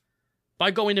kickoff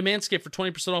by going to Manscaped for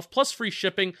 20% off plus free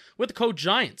shipping with the code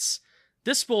GIANTS.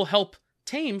 This will help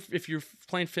tame, if you're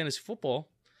playing fantasy football,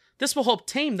 this will help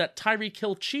tame that Tyreek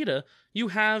Hill cheetah you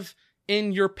have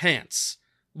in your pants.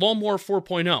 Lawnmower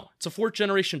 4.0. It's a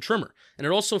 4th-generation trimmer, and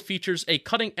it also features a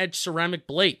cutting-edge ceramic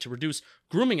blade to reduce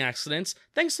grooming accidents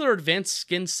thanks to their advanced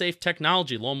skin-safe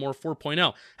technology. Lawnmower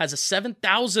 4.0 has a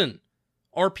 7,000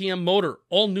 RPM motor,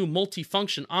 all-new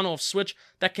multi-function on-off switch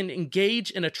that can engage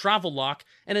in a travel lock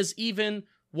and is even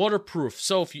waterproof.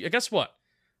 So, guess what?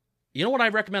 You know what I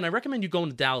recommend? I recommend you going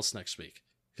to Dallas next week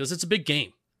because it's a big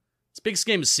game. It's the biggest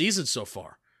game of the season so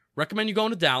far. Recommend you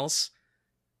going to Dallas.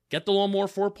 Get the Lawnmower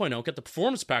 4.0, get the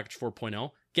Performance Package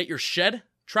 4.0, get your Shed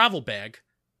travel bag,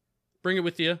 bring it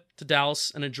with you to Dallas,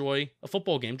 and enjoy a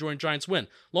football game, join Giants win.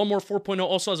 Lawnmower 4.0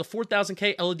 also has a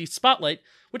 4000K LED spotlight,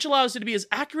 which allows you to be as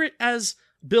accurate as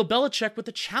Bill Belichick with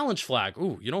the challenge flag.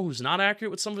 Ooh, you know who's not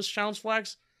accurate with some of his challenge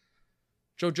flags?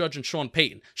 Joe Judge and Sean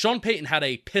Payton. Sean Payton had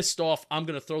a pissed off, I'm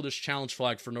going to throw this challenge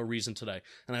flag for no reason today.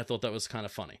 And I thought that was kind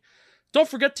of funny. Don't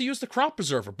forget to use the Crop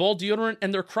Preserver, ball deodorant,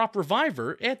 and their Crop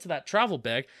Reviver, add to that travel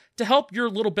bag, to help your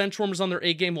little bench warmers on their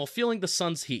A game while feeling the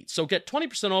sun's heat. So get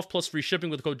 20% off plus free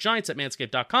shipping with the code GIANTS at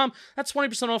manscaped.com. That's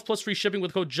 20% off plus free shipping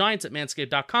with the code GIANTS at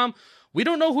manscaped.com. We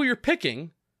don't know who you're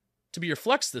picking to be your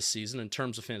flex this season in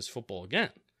terms of fantasy football again.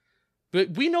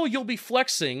 But we know you'll be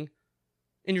flexing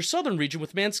in your southern region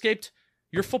with Manscaped.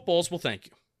 Your footballs will thank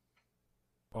you.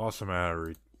 Awesome,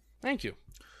 Harry. Thank you.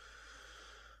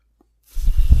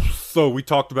 So we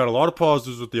talked about a lot of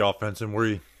positives with the offense,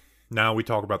 and now we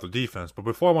talk about the defense. But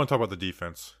before I want to talk about the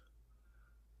defense,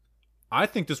 I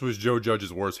think this was Joe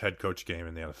Judge's worst head coach game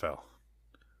in the NFL.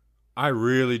 I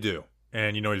really do.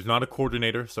 And, he's not a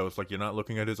coordinator, so it's like you're not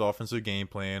looking at his offensive game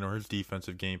plan or his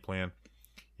defensive game plan.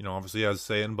 Obviously he has a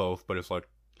say in both, but it's like,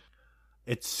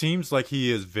 it seems like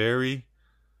he is very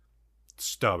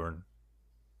stubborn.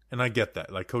 And I get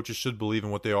that. Like, coaches should believe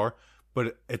in what they are.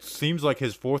 But it seems like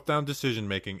his fourth down decision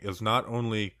making is not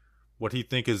only what he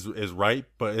thinks is right,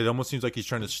 but it almost seems like he's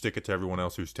trying to stick it to everyone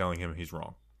else who's telling him he's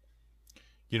wrong.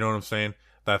 You know what I'm saying?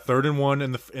 That 3rd and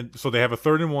 1 so they have a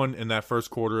 3rd and 1 in that first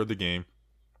quarter of the game,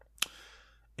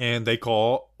 and they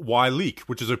call Y leak,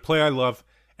 which is a play I love,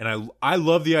 and I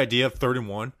love the idea of 3rd and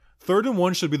 1. 3rd and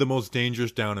 1 should be the most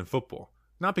dangerous down in football,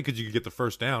 not because you can get the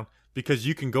first down. Because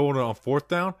you can go on 4th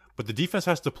down, but the defense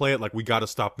has to play it like we got to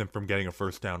stop them from getting a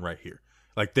first down right here.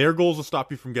 Like, their goal is to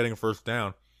stop you from getting a first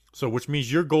down, so which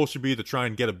means your goal should be to try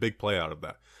and get a big play out of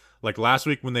that. Like last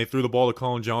week when they threw the ball to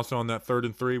Colin Johnson on that 3rd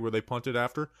and 3 where they punted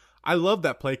after. I love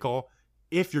that play call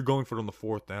if you're going for it on the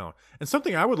 4th down. And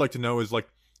something I would like to know is, like,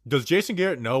 does Jason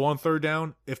Garrett know on 3rd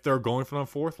down if they're going for it on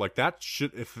 4th? Like, that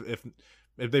should, if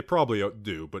they probably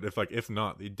do, but if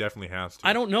not, he definitely has to.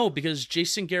 I don't know, because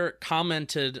Jason Garrett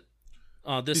commented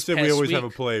this he said past we always week, have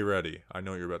a play ready. I know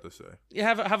what you're about to say. You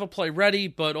have a play ready,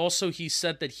 but also he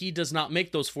said that he does not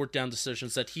make those 4th down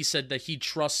decisions. That he said that he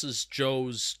trusts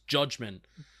Joe's judgment.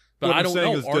 But what I I'm don't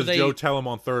saying know. Is, Are does they? Joe tell him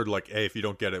on 3rd, like, hey, if you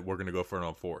don't get it, we're gonna go for it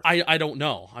on 4th? I don't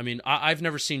know. I mean, I've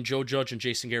never seen Joe Judge and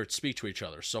Jason Garrett speak to each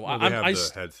other, so Well, they have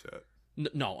the headset.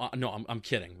 No, I'm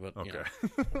kidding. But Okay.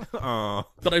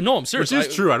 But I know I'm serious. Which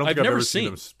is true. I don't think I've never ever seen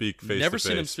them speak face to face. Never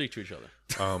seen them speak to each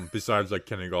other. Besides like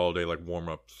Kenny Galladay, like warm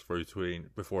ups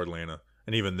before Atlanta,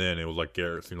 and even then it was like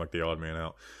Garrett seemed like the odd man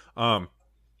out.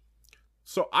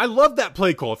 So I love that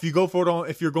play call. If you go for it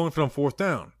if you're going for it on 4th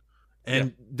down,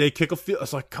 and they kick a field,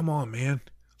 it's like, come on, man.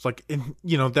 It's like,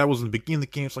 that was in the beginning of the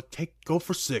game. It's like, go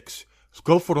for 6. Let's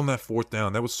go for it on that 4th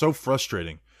down. That was so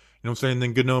frustrating. You know what I'm saying?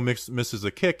 Then Gano misses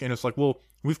a kick, and it's like, well,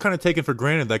 we've kind of taken for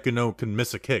granted that Gano can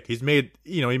miss a kick. He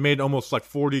made almost like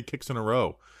 40 kicks in a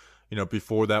row,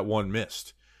 before that one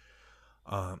missed.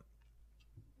 And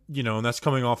that's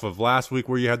coming off of last week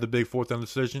where you had the big 4th down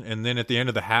decision, and then at the end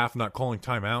of the half, not calling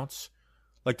timeouts.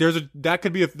 Like that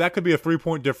could be a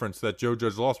 3-point difference that Joe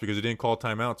Judge lost because he didn't call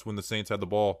timeouts when the Saints had the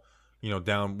ball,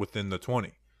 down within the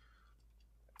 20.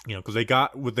 Because they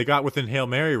got within Hail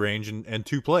Mary range and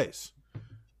 2 plays.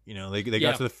 They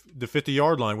got to the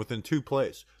 50-yard line within 2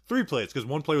 plays. 3 plays, because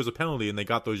 1 play was a penalty, and they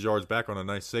got those yards back on a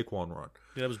nice Saquon run.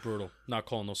 Yeah, that was brutal, not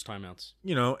calling those timeouts.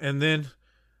 And then,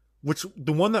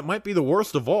 the one that might be the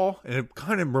worst of all, and it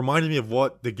kind of reminded me of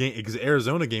what the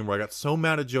Arizona game where I got so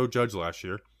mad at Joe Judge last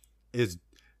year, is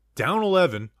down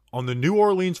 11 on the New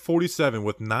Orleans 47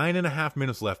 with 9.5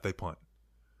 minutes left, they punt.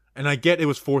 And I get it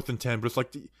was 4th and 10, but it's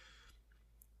like...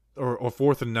 Or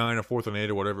 4th and 9 or 4th and 8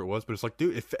 or whatever it was, but it's like,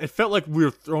 dude, it felt like we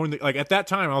were throwing like at that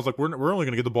time I was like, we're only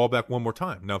going to get the ball back one more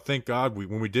time. Now, thank God,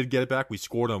 when we did get it back, we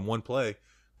scored on 1 play,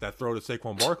 that throw to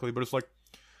Saquon Barkley. But it's like,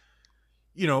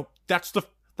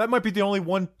 that might be the only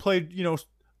 1 play,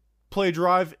 play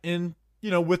drive in,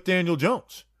 with Daniel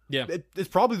Jones. Yeah, it's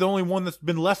probably the only one that's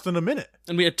been less than a minute.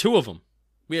 And we had 2 of them.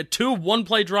 We had 2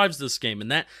 one-play drives this game, and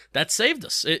that saved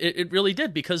us. It really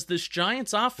did, because this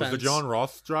Giants offense... Was the John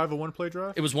Ross drive a 1-play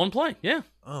drive? It was 1 play, yeah.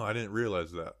 Oh, I didn't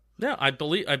realize that. Yeah, I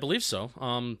believe so.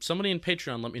 Somebody in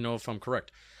Patreon, let me know if I'm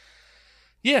correct.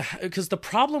 Yeah, because the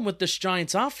problem with this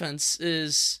Giants offense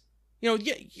is,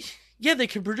 they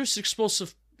can produce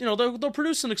explosive... they'll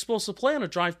produce an explosive play on a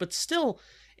drive, but still,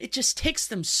 it just takes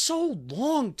them so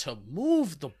long to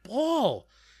move the ball.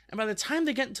 And by the time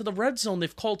they get into the red zone,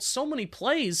 they've called so many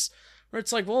plays where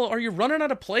it's like, well, are you running out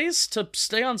of plays to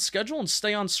stay on schedule and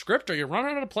stay on script? Are you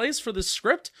running out of plays for this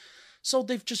script? So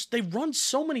they run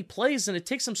so many plays and it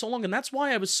takes them so long. And that's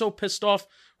why I was so pissed off.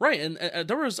 Right. And I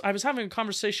was having a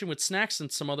conversation with Snacks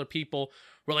and some other people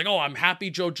who were like, oh, I'm happy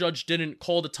Joe Judge didn't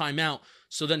call the timeout.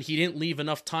 So then he didn't leave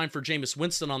enough time for Jameis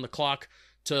Winston on the clock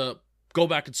to go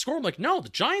back and score. I'm like, no, the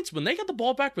Giants, when they get the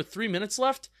ball back with 3 minutes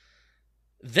left,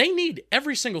 they need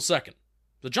every single second.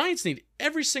 The Giants need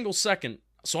every single second.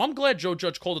 So I'm glad Joe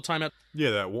Judge called a timeout.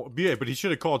 Yeah, but he should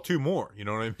have called 2 more. You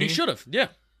know what I mean? He should have, yeah.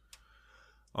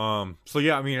 So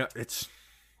yeah, I mean, it's.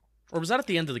 Or was that at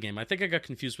the end of the game? I think I got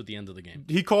confused with the end of the game.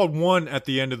 He called 1 at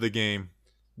the end of the game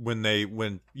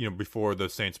before the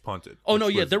Saints punted. Oh no,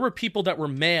 yeah, there were people that were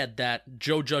mad that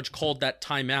Joe Judge called that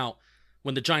timeout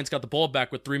when the Giants got the ball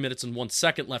back with 3 minutes and 1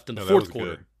 second left in the fourth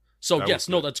quarter. Good. So That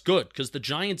that's good because the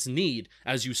Giants need,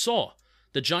 as you saw,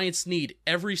 the Giants need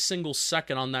every single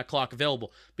second on that clock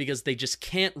available because they just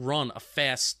can't run a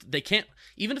fast. They can't,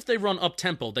 even if they run up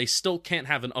tempo, they still can't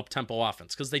have an up tempo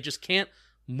offense because they just can't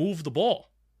move the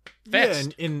ball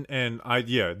fast.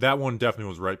 Yeah, that one definitely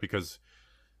was right because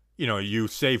you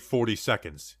save 40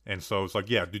 seconds, and so it's like,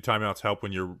 yeah, do timeouts help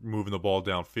when you're moving the ball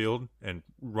downfield and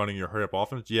running your hurry up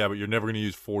offense? Yeah, but you're never going to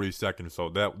use 40 seconds, so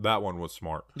that one was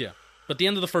smart. Yeah, but the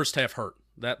end of the first half hurt.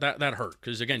 That hurt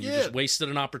because again, you just wasted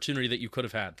an opportunity that you could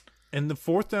have had. And the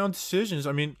fourth down decisions,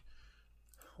 I mean,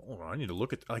 hold on, I need to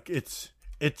look at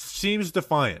it seems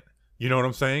defiant. You know what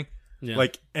I'm saying? Yeah.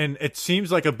 And it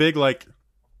seems like a big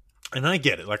and I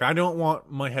get it. I don't want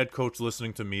my head coach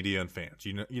listening to media and fans.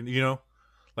 You know,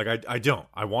 I don't.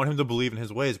 I want him to believe in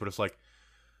his ways, but it's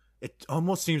it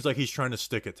almost seems like he's trying to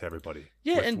stick it to everybody.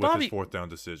 Yeah, with, and with Bobby, his fourth down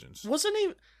decisions. Wasn't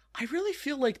he? I really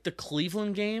feel like the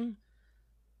Cleveland game,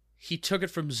 he took it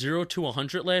from 0 to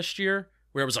 100 last year,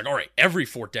 where it was like, all right, every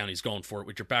fourth down he's going for it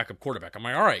with your backup quarterback. I'm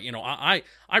like, all right,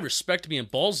 I respect being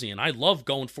ballsy and I love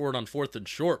going for it on 4th and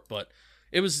short, but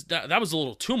it was that was a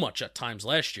little too much at times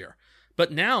last year.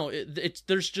 But now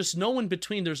there's just no in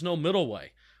between. There's no middle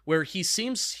way where he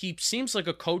seems like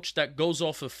a coach that goes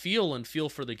off of feel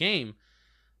for the game,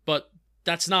 but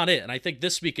that's not it. And I think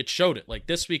this week it showed it.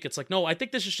 This week it's no, I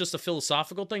think this is just a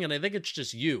philosophical thing, and I think it's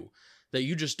just that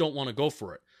you just don't want to go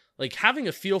for it. Having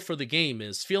a feel for the game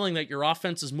is feeling that your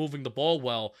offense is moving the ball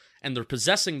well and they're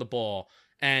possessing the ball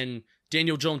and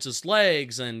Daniel Jones's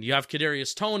legs and you have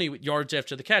Kadarius Toney with yards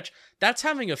after the catch. That's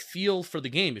having a feel for the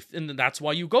game. And that's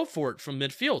why you go for it from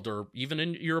midfield or even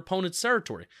in your opponent's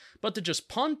territory. But to just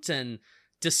punt and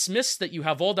dismiss that you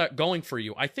have all that going for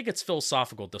you, I think it's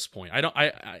philosophical at this point.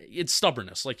 It's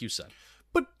stubbornness, like you said.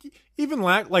 But even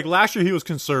last year, he was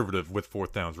conservative with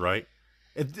fourth downs, right?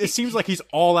 It seems like he's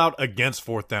all out against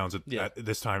fourth downs at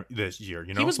this year.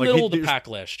 You know, he was middle of the pack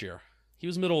last year. He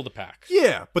was middle of the pack.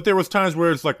 Yeah, but there was times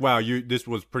where it's wow, this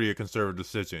was pretty a conservative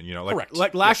decision. You know, correct.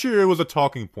 Last year it was a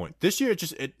talking point. This year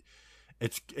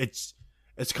it's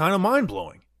kind of mind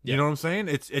blowing. You know what I'm saying?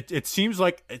 It seems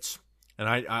like it's, and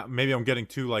I maybe I'm getting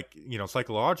too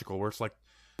psychological, where it's like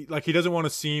he doesn't want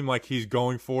to seem like he's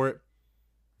going for it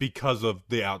because of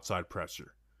the outside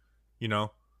pressure. You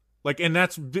know. And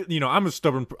that's,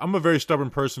 I'm a very stubborn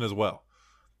person as well.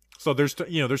 So there's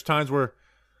times where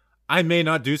I may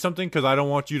not do something because I don't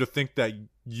want you to think that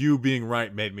you being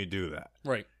right made me do that.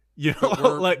 Right. You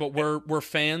know, but we're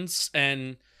fans,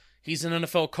 and he's an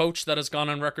NFL coach that has gone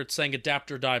on record saying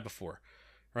adapt or die before.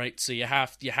 Right. So you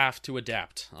have to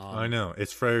adapt. I know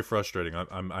it's very frustrating.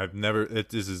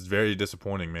 This is very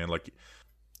disappointing, man.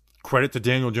 Credit to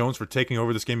Daniel Jones for taking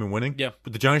over this game and winning. Yeah.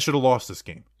 But the Giants should have lost this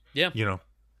game. Yeah. You know.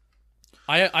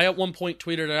 I at one point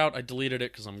tweeted it out. I deleted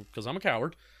it because I'm a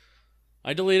coward.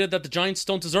 I deleted that the Giants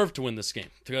don't deserve to win this game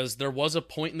because there was a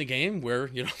point in the game where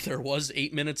there was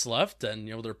 8 minutes left and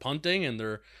they're punting and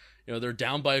they're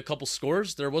down by a couple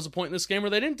scores. There was a point in this game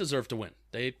where they didn't deserve to win.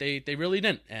 They really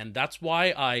didn't, and that's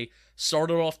why I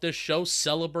started off this show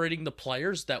celebrating the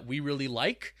players that we really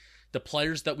like, the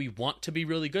players that we want to be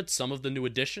really good. Some of the new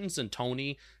additions, and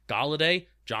Toney, Galladay,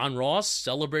 John Ross,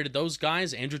 celebrated those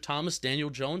guys, Andrew Thomas, Daniel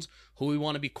Jones, who we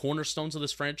want to be cornerstones of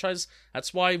this franchise.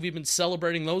 That's why we've been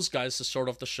celebrating those guys to start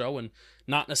off the show and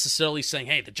not necessarily saying,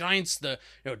 hey, the Giants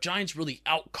really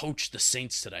outcoached the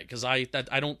Saints today, because I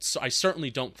certainly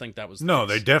don't think that was the case.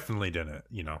 They definitely didn't,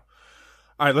 All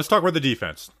right, let's talk about the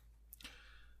defense.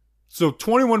 So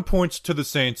 21 points to the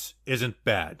Saints isn't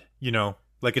bad,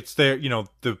 it's there,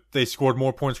 they scored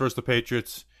more points versus the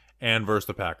Patriots and versus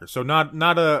the Packers. So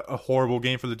not a horrible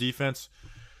game for the defense.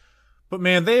 But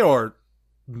man, they are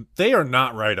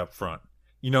not right up front.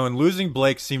 And losing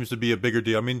Blake seems to be a bigger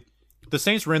deal. I mean, the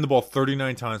Saints ran the ball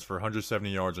 39 times for 170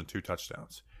 yards and 2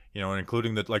 touchdowns. And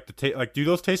including do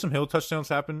those Taysom Hill touchdowns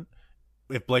happen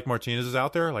if Blake Martinez is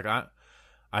out there?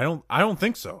 I don't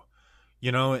think so.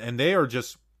 And they are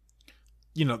just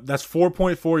that's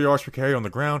 4.4 yards per carry on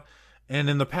the ground. And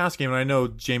in the pass game, and I know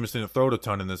Jameis didn't throw it a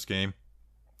ton in this game.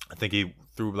 I think he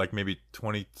threw maybe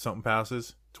 20-something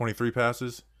passes, 23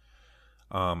 passes.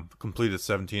 Completed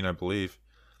 17, I believe.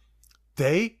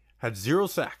 They had 0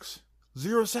 sacks.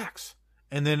 0 sacks.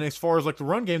 And then as far as like the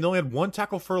run game, they only had 1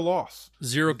 tackle for a loss.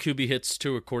 0 QB hits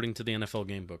too, according to the NFL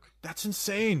Gamebook. That's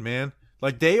insane, man.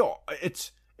 Like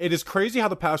it is crazy how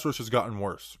the pass rush has gotten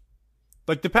worse.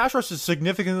 Like the pass rush is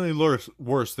significantly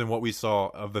worse than what we saw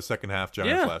of the second half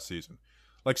Giants last season.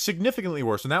 Like significantly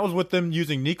worse. And that was with them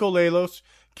using Nico Lalos,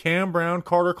 Cam Brown,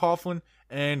 Carter Coughlin,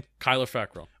 and Kyler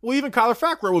Fackrell. Well, even Kyler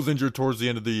Fackrell was injured towards the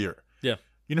end of the year. Yeah.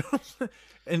 You know?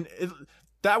 And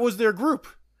that was their group.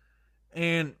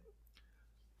 And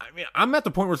I mean, I'm at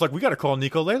the point where it's like, we got to call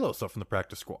Nico Lalos up from the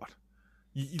practice squad.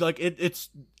 Like it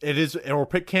is, or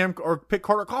pick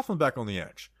Carter Coughlin back on the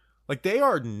edge. Like they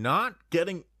are not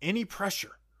getting any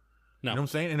pressure. No. You know what I'm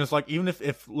saying? And it's like, even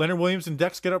if Leonard Williams and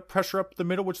Dex get up pressure up the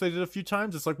middle, which they did a few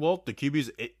times, it's like, well, the QB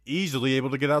is easily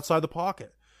able to get outside the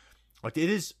pocket. Like it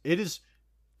is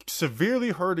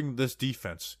severely hurting this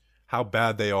defense how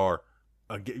bad they are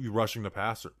rushing the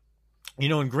passer. You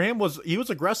know, and Graham was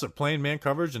aggressive playing man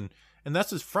coverage, and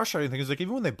that's his frustrating thing is like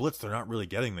even when they blitz, they're not really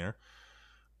getting there.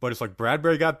 But it's like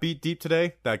Bradbury got beat deep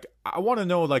today. Like I want to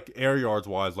know, like air yards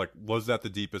wise, like was that the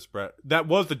deepest that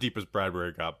was the deepest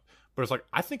Bradbury got? But it's like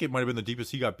I think it might have been the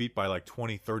deepest he got beat by like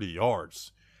 20, 30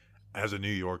 yards as a New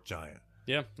York Giant.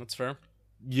 Yeah, that's fair.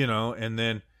 You know, and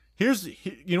then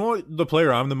you know what the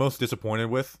player I'm the most disappointed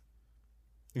with?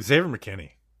 Xavier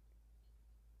McKinney.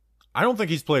 I don't think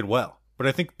he's played well, but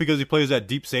I think because he plays that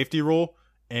deep safety role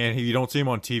and you don't see him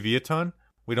on TV a ton,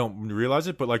 we don't realize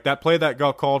it. But like that play that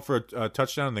got called for a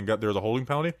touchdown and then there was a holding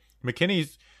penalty.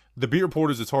 McKinney's, the beat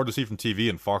reporters, it's hard to see from TV,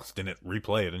 and Fox didn't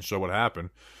replay it and show what happened.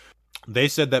 They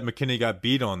said that McKinney got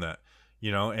beat on that,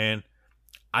 you know, and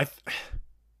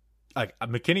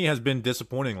McKinney has been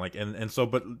disappointing, like, and so,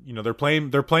 but you know, they're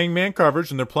playing man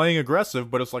coverage and they're playing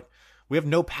aggressive, but it's like we have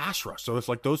no pass rush, so it's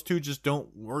like those two just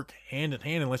don't work hand in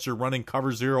hand unless you're running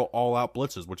cover zero all out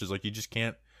blitzes, which is like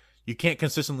you can't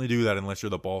consistently do that unless you're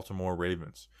the Baltimore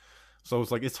Ravens. So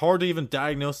it's like it's hard to even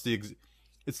diagnose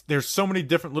there's so many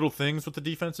different little things with the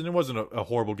defense, and it wasn't a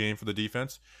horrible game for the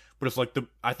defense, but it's like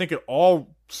I think it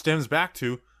all stems back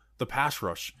to the pass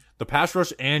rush,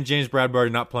 and James Bradbury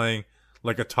not playing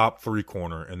like a top 3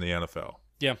 corner in the NFL.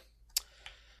 Yeah.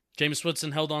 Jameis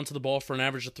Winston held on to the ball for an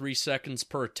average of 3 seconds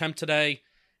per attempt today,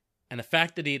 and the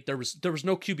fact that there was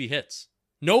no QB hits.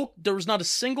 No, there was not a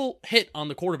single hit on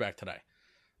the quarterback today.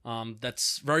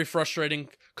 That's very frustrating.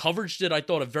 Coverage did, I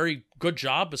thought, a very good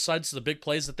job besides the big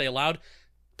plays that they allowed.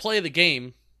 Play of the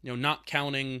game, you know, not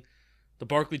counting the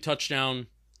Barkley touchdown,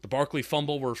 the Barkley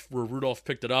fumble where Rudolph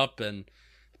picked it up, and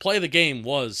the play of the game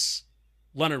was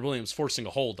Leonard Williams forcing a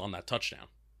hold on that touchdown.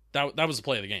 That was the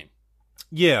play of the game.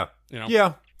 Yeah. You know?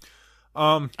 Yeah.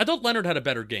 I thought Leonard had a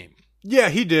better game. Yeah,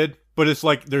 he did, but it's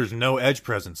like there's no edge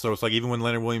presence. So it's like even when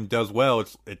Leonard Williams does well,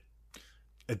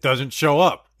 it doesn't show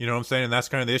up. You know what I'm saying? And that's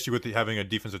kind of the issue with having a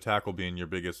defensive tackle being your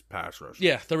biggest pass rush.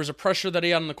 Yeah, there was a pressure that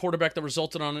he had on the quarterback that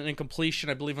resulted on an incompletion,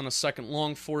 I believe on a second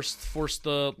long, forced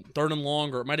the third and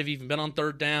long, or it might have even been on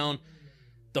third down.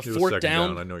 The fourth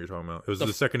down. I know what you're talking about. It was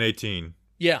the second 18.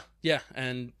 Yeah,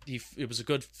 and it was a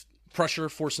good pressure,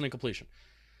 forced an incompletion.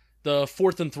 The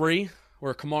 4th and 3,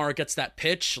 where Kamara gets that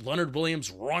pitch, Leonard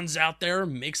Williams runs out there,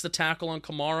 makes the tackle on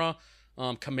Kamara.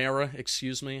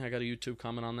 Excuse me. I got a YouTube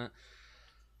comment on that.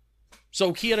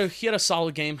 So he had a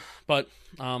solid game, but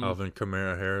Alvin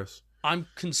Kamara Harris. I'm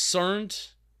concerned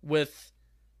with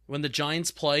when the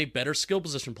Giants play better skill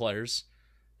position players.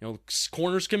 You know,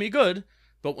 corners can be good,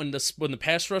 but when the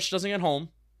pass rush doesn't get home,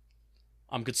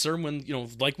 I'm concerned when, you know,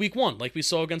 like week 1, like we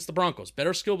saw against the Broncos,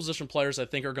 better skill position players I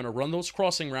think are going to run those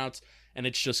crossing routes, and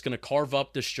it's just going to carve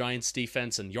up this Giants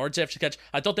defense and yards after catch.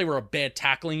 I thought they were a bad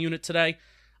tackling unit today.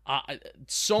 Many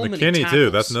McKinney tackles, too.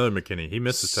 That's another McKinney. He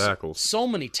missed the tackles. So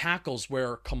many tackles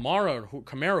where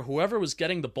Kamara, whoever was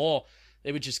getting the ball,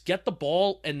 they would just get the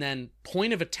ball and then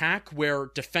point of attack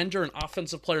where defender and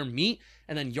offensive player meet,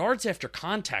 and then yards after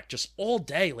contact just all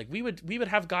day. Like we would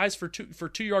have guys for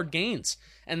 2-yard gains,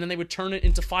 and then they would turn it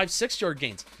into 5-6 yard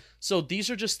gains. So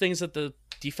these are just things that the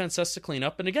defense has to clean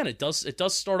up. And again, it does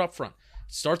start up front.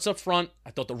 It starts up front. I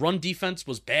thought the run defense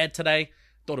was bad today.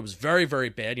 Thought it was very, very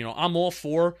bad. You know, I'm all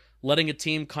for letting a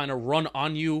team kind of run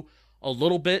on you a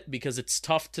little bit because it's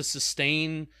tough to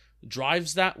sustain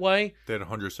drives that way. They had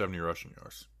 170 rushing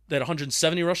yards. They had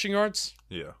 170 rushing yards?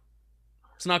 Yeah.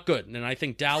 It's not good. And I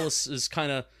think Dallas is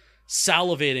kind of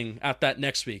salivating at that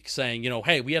next week, saying, you know,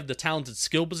 hey, we have the talented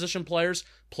skill position players,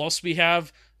 plus we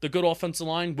have the good offensive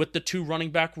line with the 2 running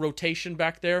back rotation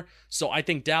back there. So I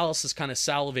think Dallas is kind of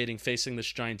salivating facing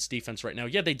this Giants defense right now.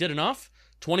 Yeah, they did enough.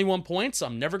 21 points.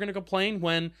 I'm never going to complain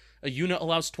when a unit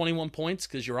allows 21 points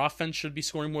because your offense should be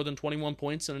scoring more than 21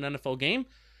 points in an NFL game.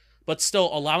 but still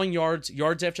allowing yards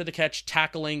after the catch,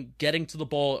 tackling, getting to the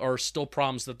ball are still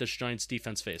problems that this Giants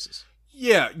defense faces.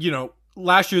 Yeah,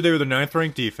 last year they were the 9th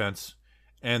ranked defense,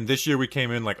 and this year we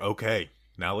came in like, okay,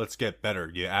 now let's get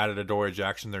better. You added Adoree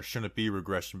Jackson. There shouldn't be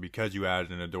regression because you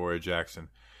added an Adoree Jackson.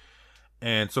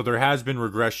 And so there has been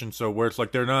regression, so where it's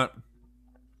like they're not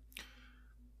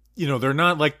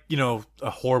like, a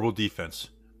horrible defense,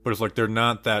 but it's like they're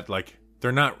not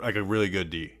like a really good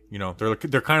D.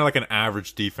 They're kind of like an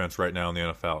average defense right now in the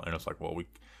NFL, and it's like, well,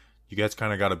 you guys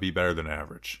kind of got to be better than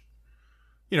average.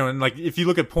 And like if you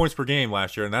look at points per game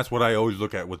last year, and that's what I always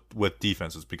look at with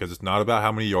defenses, because it's not about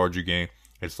how many yards you gain.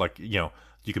 It's like,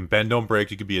 you can bend, don't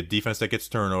break. You could be a defense that gets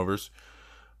turnovers.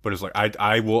 But it's like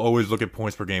I will always look at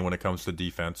points per game when it comes to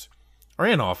defense, or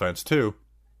in offense too.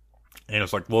 And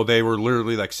it's like, well, they were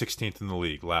literally like 16th in the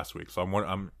league last week. So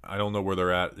I don't know where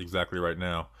they're at exactly right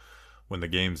now when the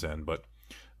games end, but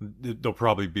they'll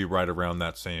probably be right around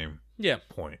that same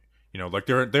point. Like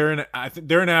they're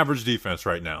an average defense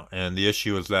right now, and the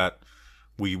issue is that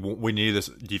we need this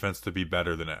defense to be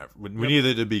better than average. We need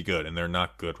it to be good, and they're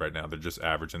not good right now. They're just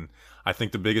average, and I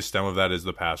think the biggest stem of that is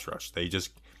the pass rush.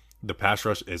 The pass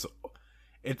rush is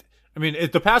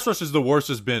the pass rush is the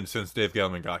worst it's been since Dave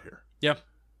Gettleman got here. Yeah.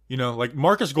 Like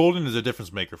Marcus Golden is a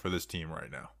difference maker for this team right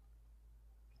now.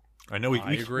 I know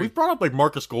I agree. We've brought up like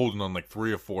Marcus Golden on like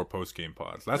 3 or 4 post game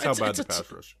pods. That's how bad the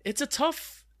pass rush. It's a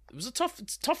tough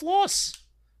loss.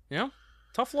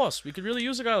 Tough loss. We could really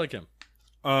use a guy like him.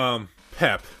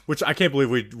 Pep, which I can't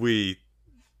believe we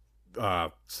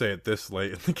say it this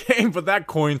late in the game, but that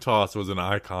coin toss was an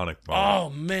iconic moment. Oh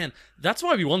man, that's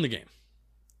why we won the game.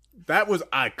 That was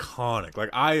iconic.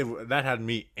 Like that had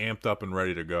me amped up and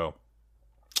ready to go.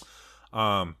 He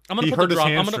hurt his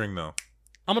hamstring though.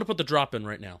 I'm gonna put the drop in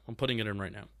right now. I'm putting it in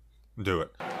right now. Do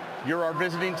it. You're our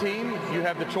visiting team. You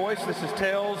have the choice. This is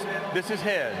tails. This is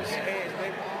heads.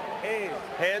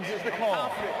 Heads is the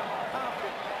call.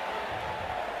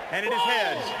 And it is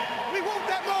heads. We want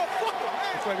that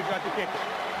motherfucker. That's why we got to kick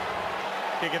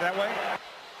it. Kick it that way.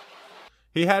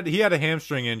 He had a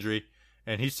hamstring injury,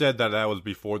 and he said that was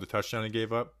before the touchdown he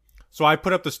gave up. So I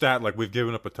put up the stat like we've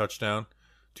given up a touchdown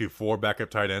to 4 backup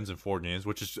tight ends in 4 games,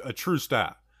 which is a true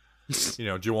stat.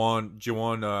 Juwan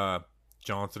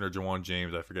Johnson or Juwan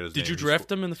James, I forget his name. Did you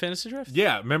draft him in the fantasy draft?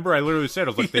 Yeah, remember I literally said,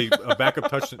 I was like, a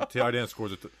backup tight end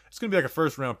scores it's going to be like a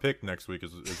first round pick next week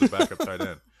as a backup tight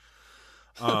end.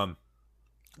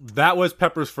 That was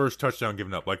Pepper's first touchdown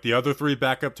given up. Like the other 3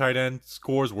 backup tight end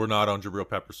scores were not on Jabril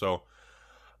Pepper. So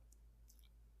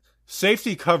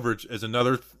safety coverage is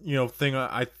another thing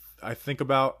I think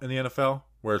about in the NFL,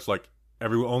 where it's like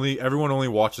everyone only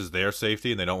watches their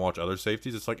safety and they don't watch other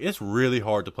safeties. It's like it's really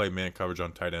hard to play man coverage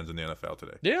on tight ends in the NFL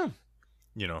today. Yeah.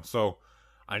 So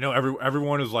I know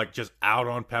everyone is like just out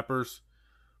on Peppers,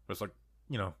 but it's like,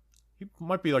 he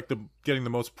might be like getting the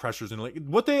most pressures in the league.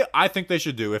 What I think they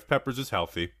should do if Peppers is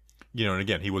healthy, and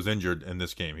again, he was injured in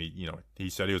this game. He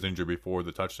said he was injured before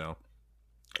the touchdown.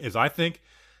 Is I think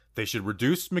they should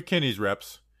reduce McKinney's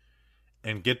reps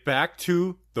and get back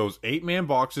to those 8-man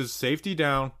boxes, safety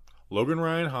down, Logan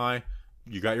Ryan high.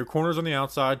 You got your corners on the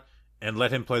outside, and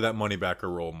let him play that money backer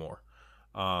role more.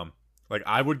 I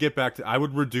would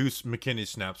reduce McKinney's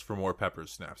snaps for more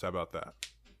Peppers snaps. How about that?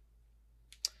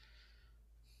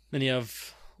 Then you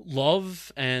have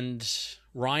Love and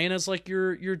Ryan as like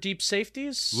your deep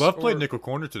safeties. Love played nickel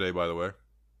corner today, by the way.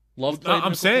 Love played.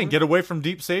 I'm saying get away from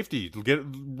deep safety.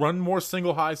 Run more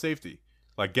single high safety.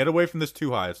 Like get away from this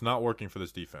too high. It's not working for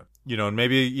this defense. And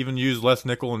maybe even use less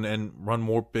nickel and run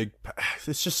more big.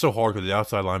 It's just so hard because the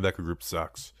outside linebacker group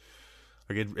sucks.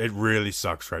 Like it really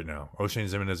sucks right now. O'Shane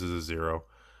Ximines is a 0.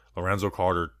 Lorenzo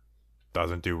Carter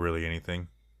doesn't do really anything.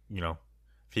 If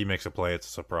he makes a play, it's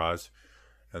a surprise.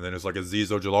 And then it's like Azeez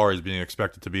Ojulari is being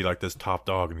expected to be like this top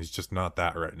dog, and he's just not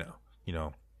that right now.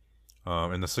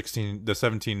 And the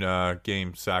 17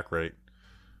 game sack rate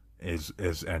is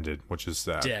ended, which is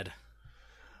sad. Dead.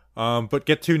 But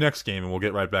get to next game, and we'll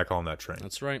get right back on that train.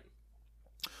 That's right.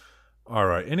 All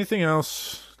right. Anything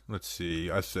else? Let's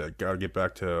see. I said gotta get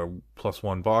back to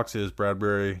 +1 boxes.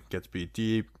 Bradbury gets beat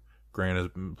deep. Grant is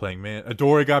playing man.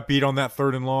 Adoree got beat on that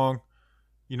 3rd and long.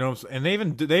 And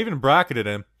they even bracketed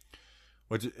him.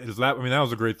 Which is that? I mean, that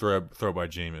was a great throw by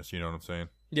Jameis. You know what I'm saying?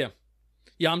 Yeah.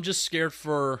 I'm just scared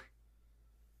for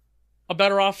a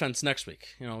better offense next week.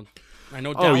 I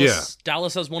know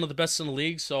Dallas has one of the best in the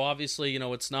league, so obviously,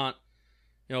 it's not,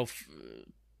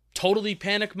 totally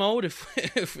panic mode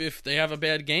if they have a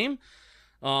bad game.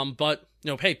 But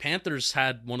hey, Panthers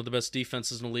had one of the best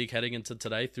defenses in the league heading into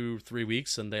today through 3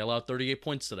 weeks, and they allowed 38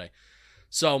 points today.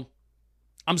 So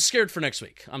I'm scared for next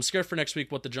week. I'm scared for next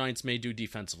week what the Giants may do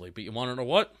defensively. But you want to know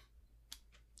what?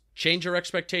 Change your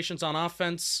expectations on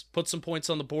offense. Put some points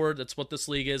on the board. That's what this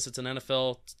league is. It's an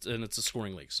NFL, and it's a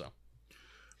scoring league. So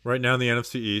Right now in the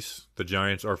NFC East, the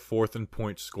Giants are 4th in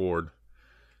points scored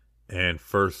and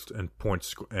first in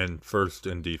points and first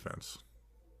in defense.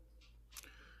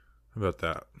 How about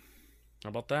that? how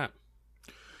about that?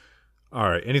 All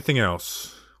right. Anything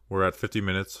else? We're at 50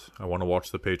 minutes. I want to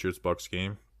watch the Patriots-Bucks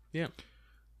game. Yeah.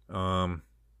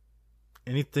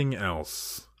 Anything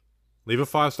else? Leave a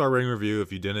 5-star rating review.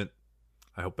 If you didn't,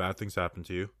 I hope bad things happen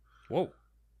to you. Whoa.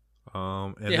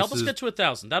 And Yeah, help us get to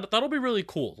 1,000. That'll be really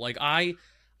cool. Like I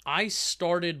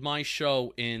started my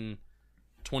show in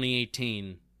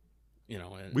 2018. You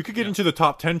know, and, we could get into the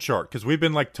top 10 chart because we've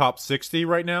been like top 60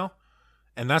 right now,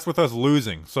 and that's with us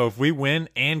losing. So if we win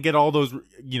and get all those,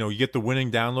 you get the winning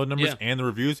download numbers and the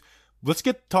reviews, let's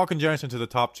get Talking Giants into the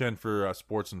top 10 for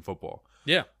sports and football.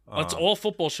 Yeah, that's all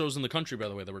football shows in the country, by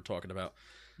the way, that we're talking about.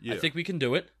 Yeah. I think we can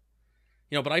do it.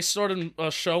 But I started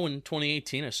a show in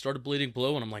 2018. I started Bleeding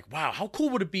Blue, and I'm like, wow, how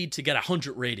cool would it be to get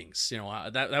 100 ratings?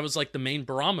 That was like the main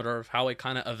barometer of how I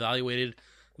kind of evaluated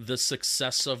the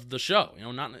success of the show.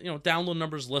 Not download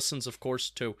numbers, listens, of course,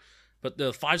 too, but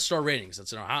the 5-star ratings.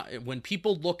 That's when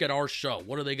people look at our show,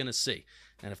 what are they going to see?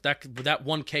 And if that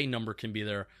 1K number can be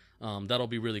there, that'll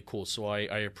be really cool. So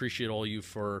I appreciate all you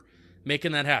for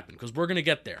making that happen, because we're going to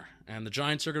get there, and the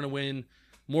Giants are going to win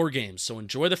more games. So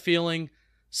enjoy the feeling.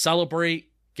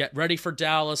 Celebrate, get ready for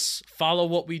Dallas, follow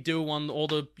what we do on all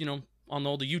the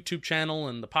YouTube channel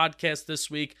and the podcast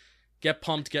this week. Get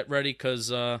pumped, get ready,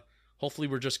 because hopefully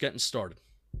we're just getting started.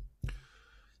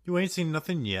 You ain't seen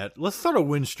nothing yet. Let's start a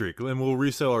win streak, and we'll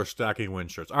resell our stacking win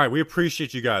shirts. All right, we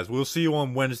appreciate you guys. We'll see you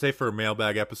on Wednesday for a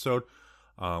mailbag episode.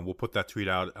 We'll put that tweet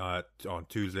out on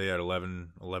Tuesday at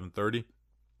 11:30.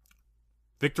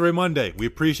 Victory Monday. We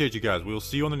appreciate you guys. We'll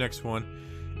see you on the next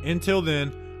one. Until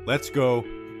then, let's go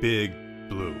Big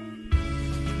Blue.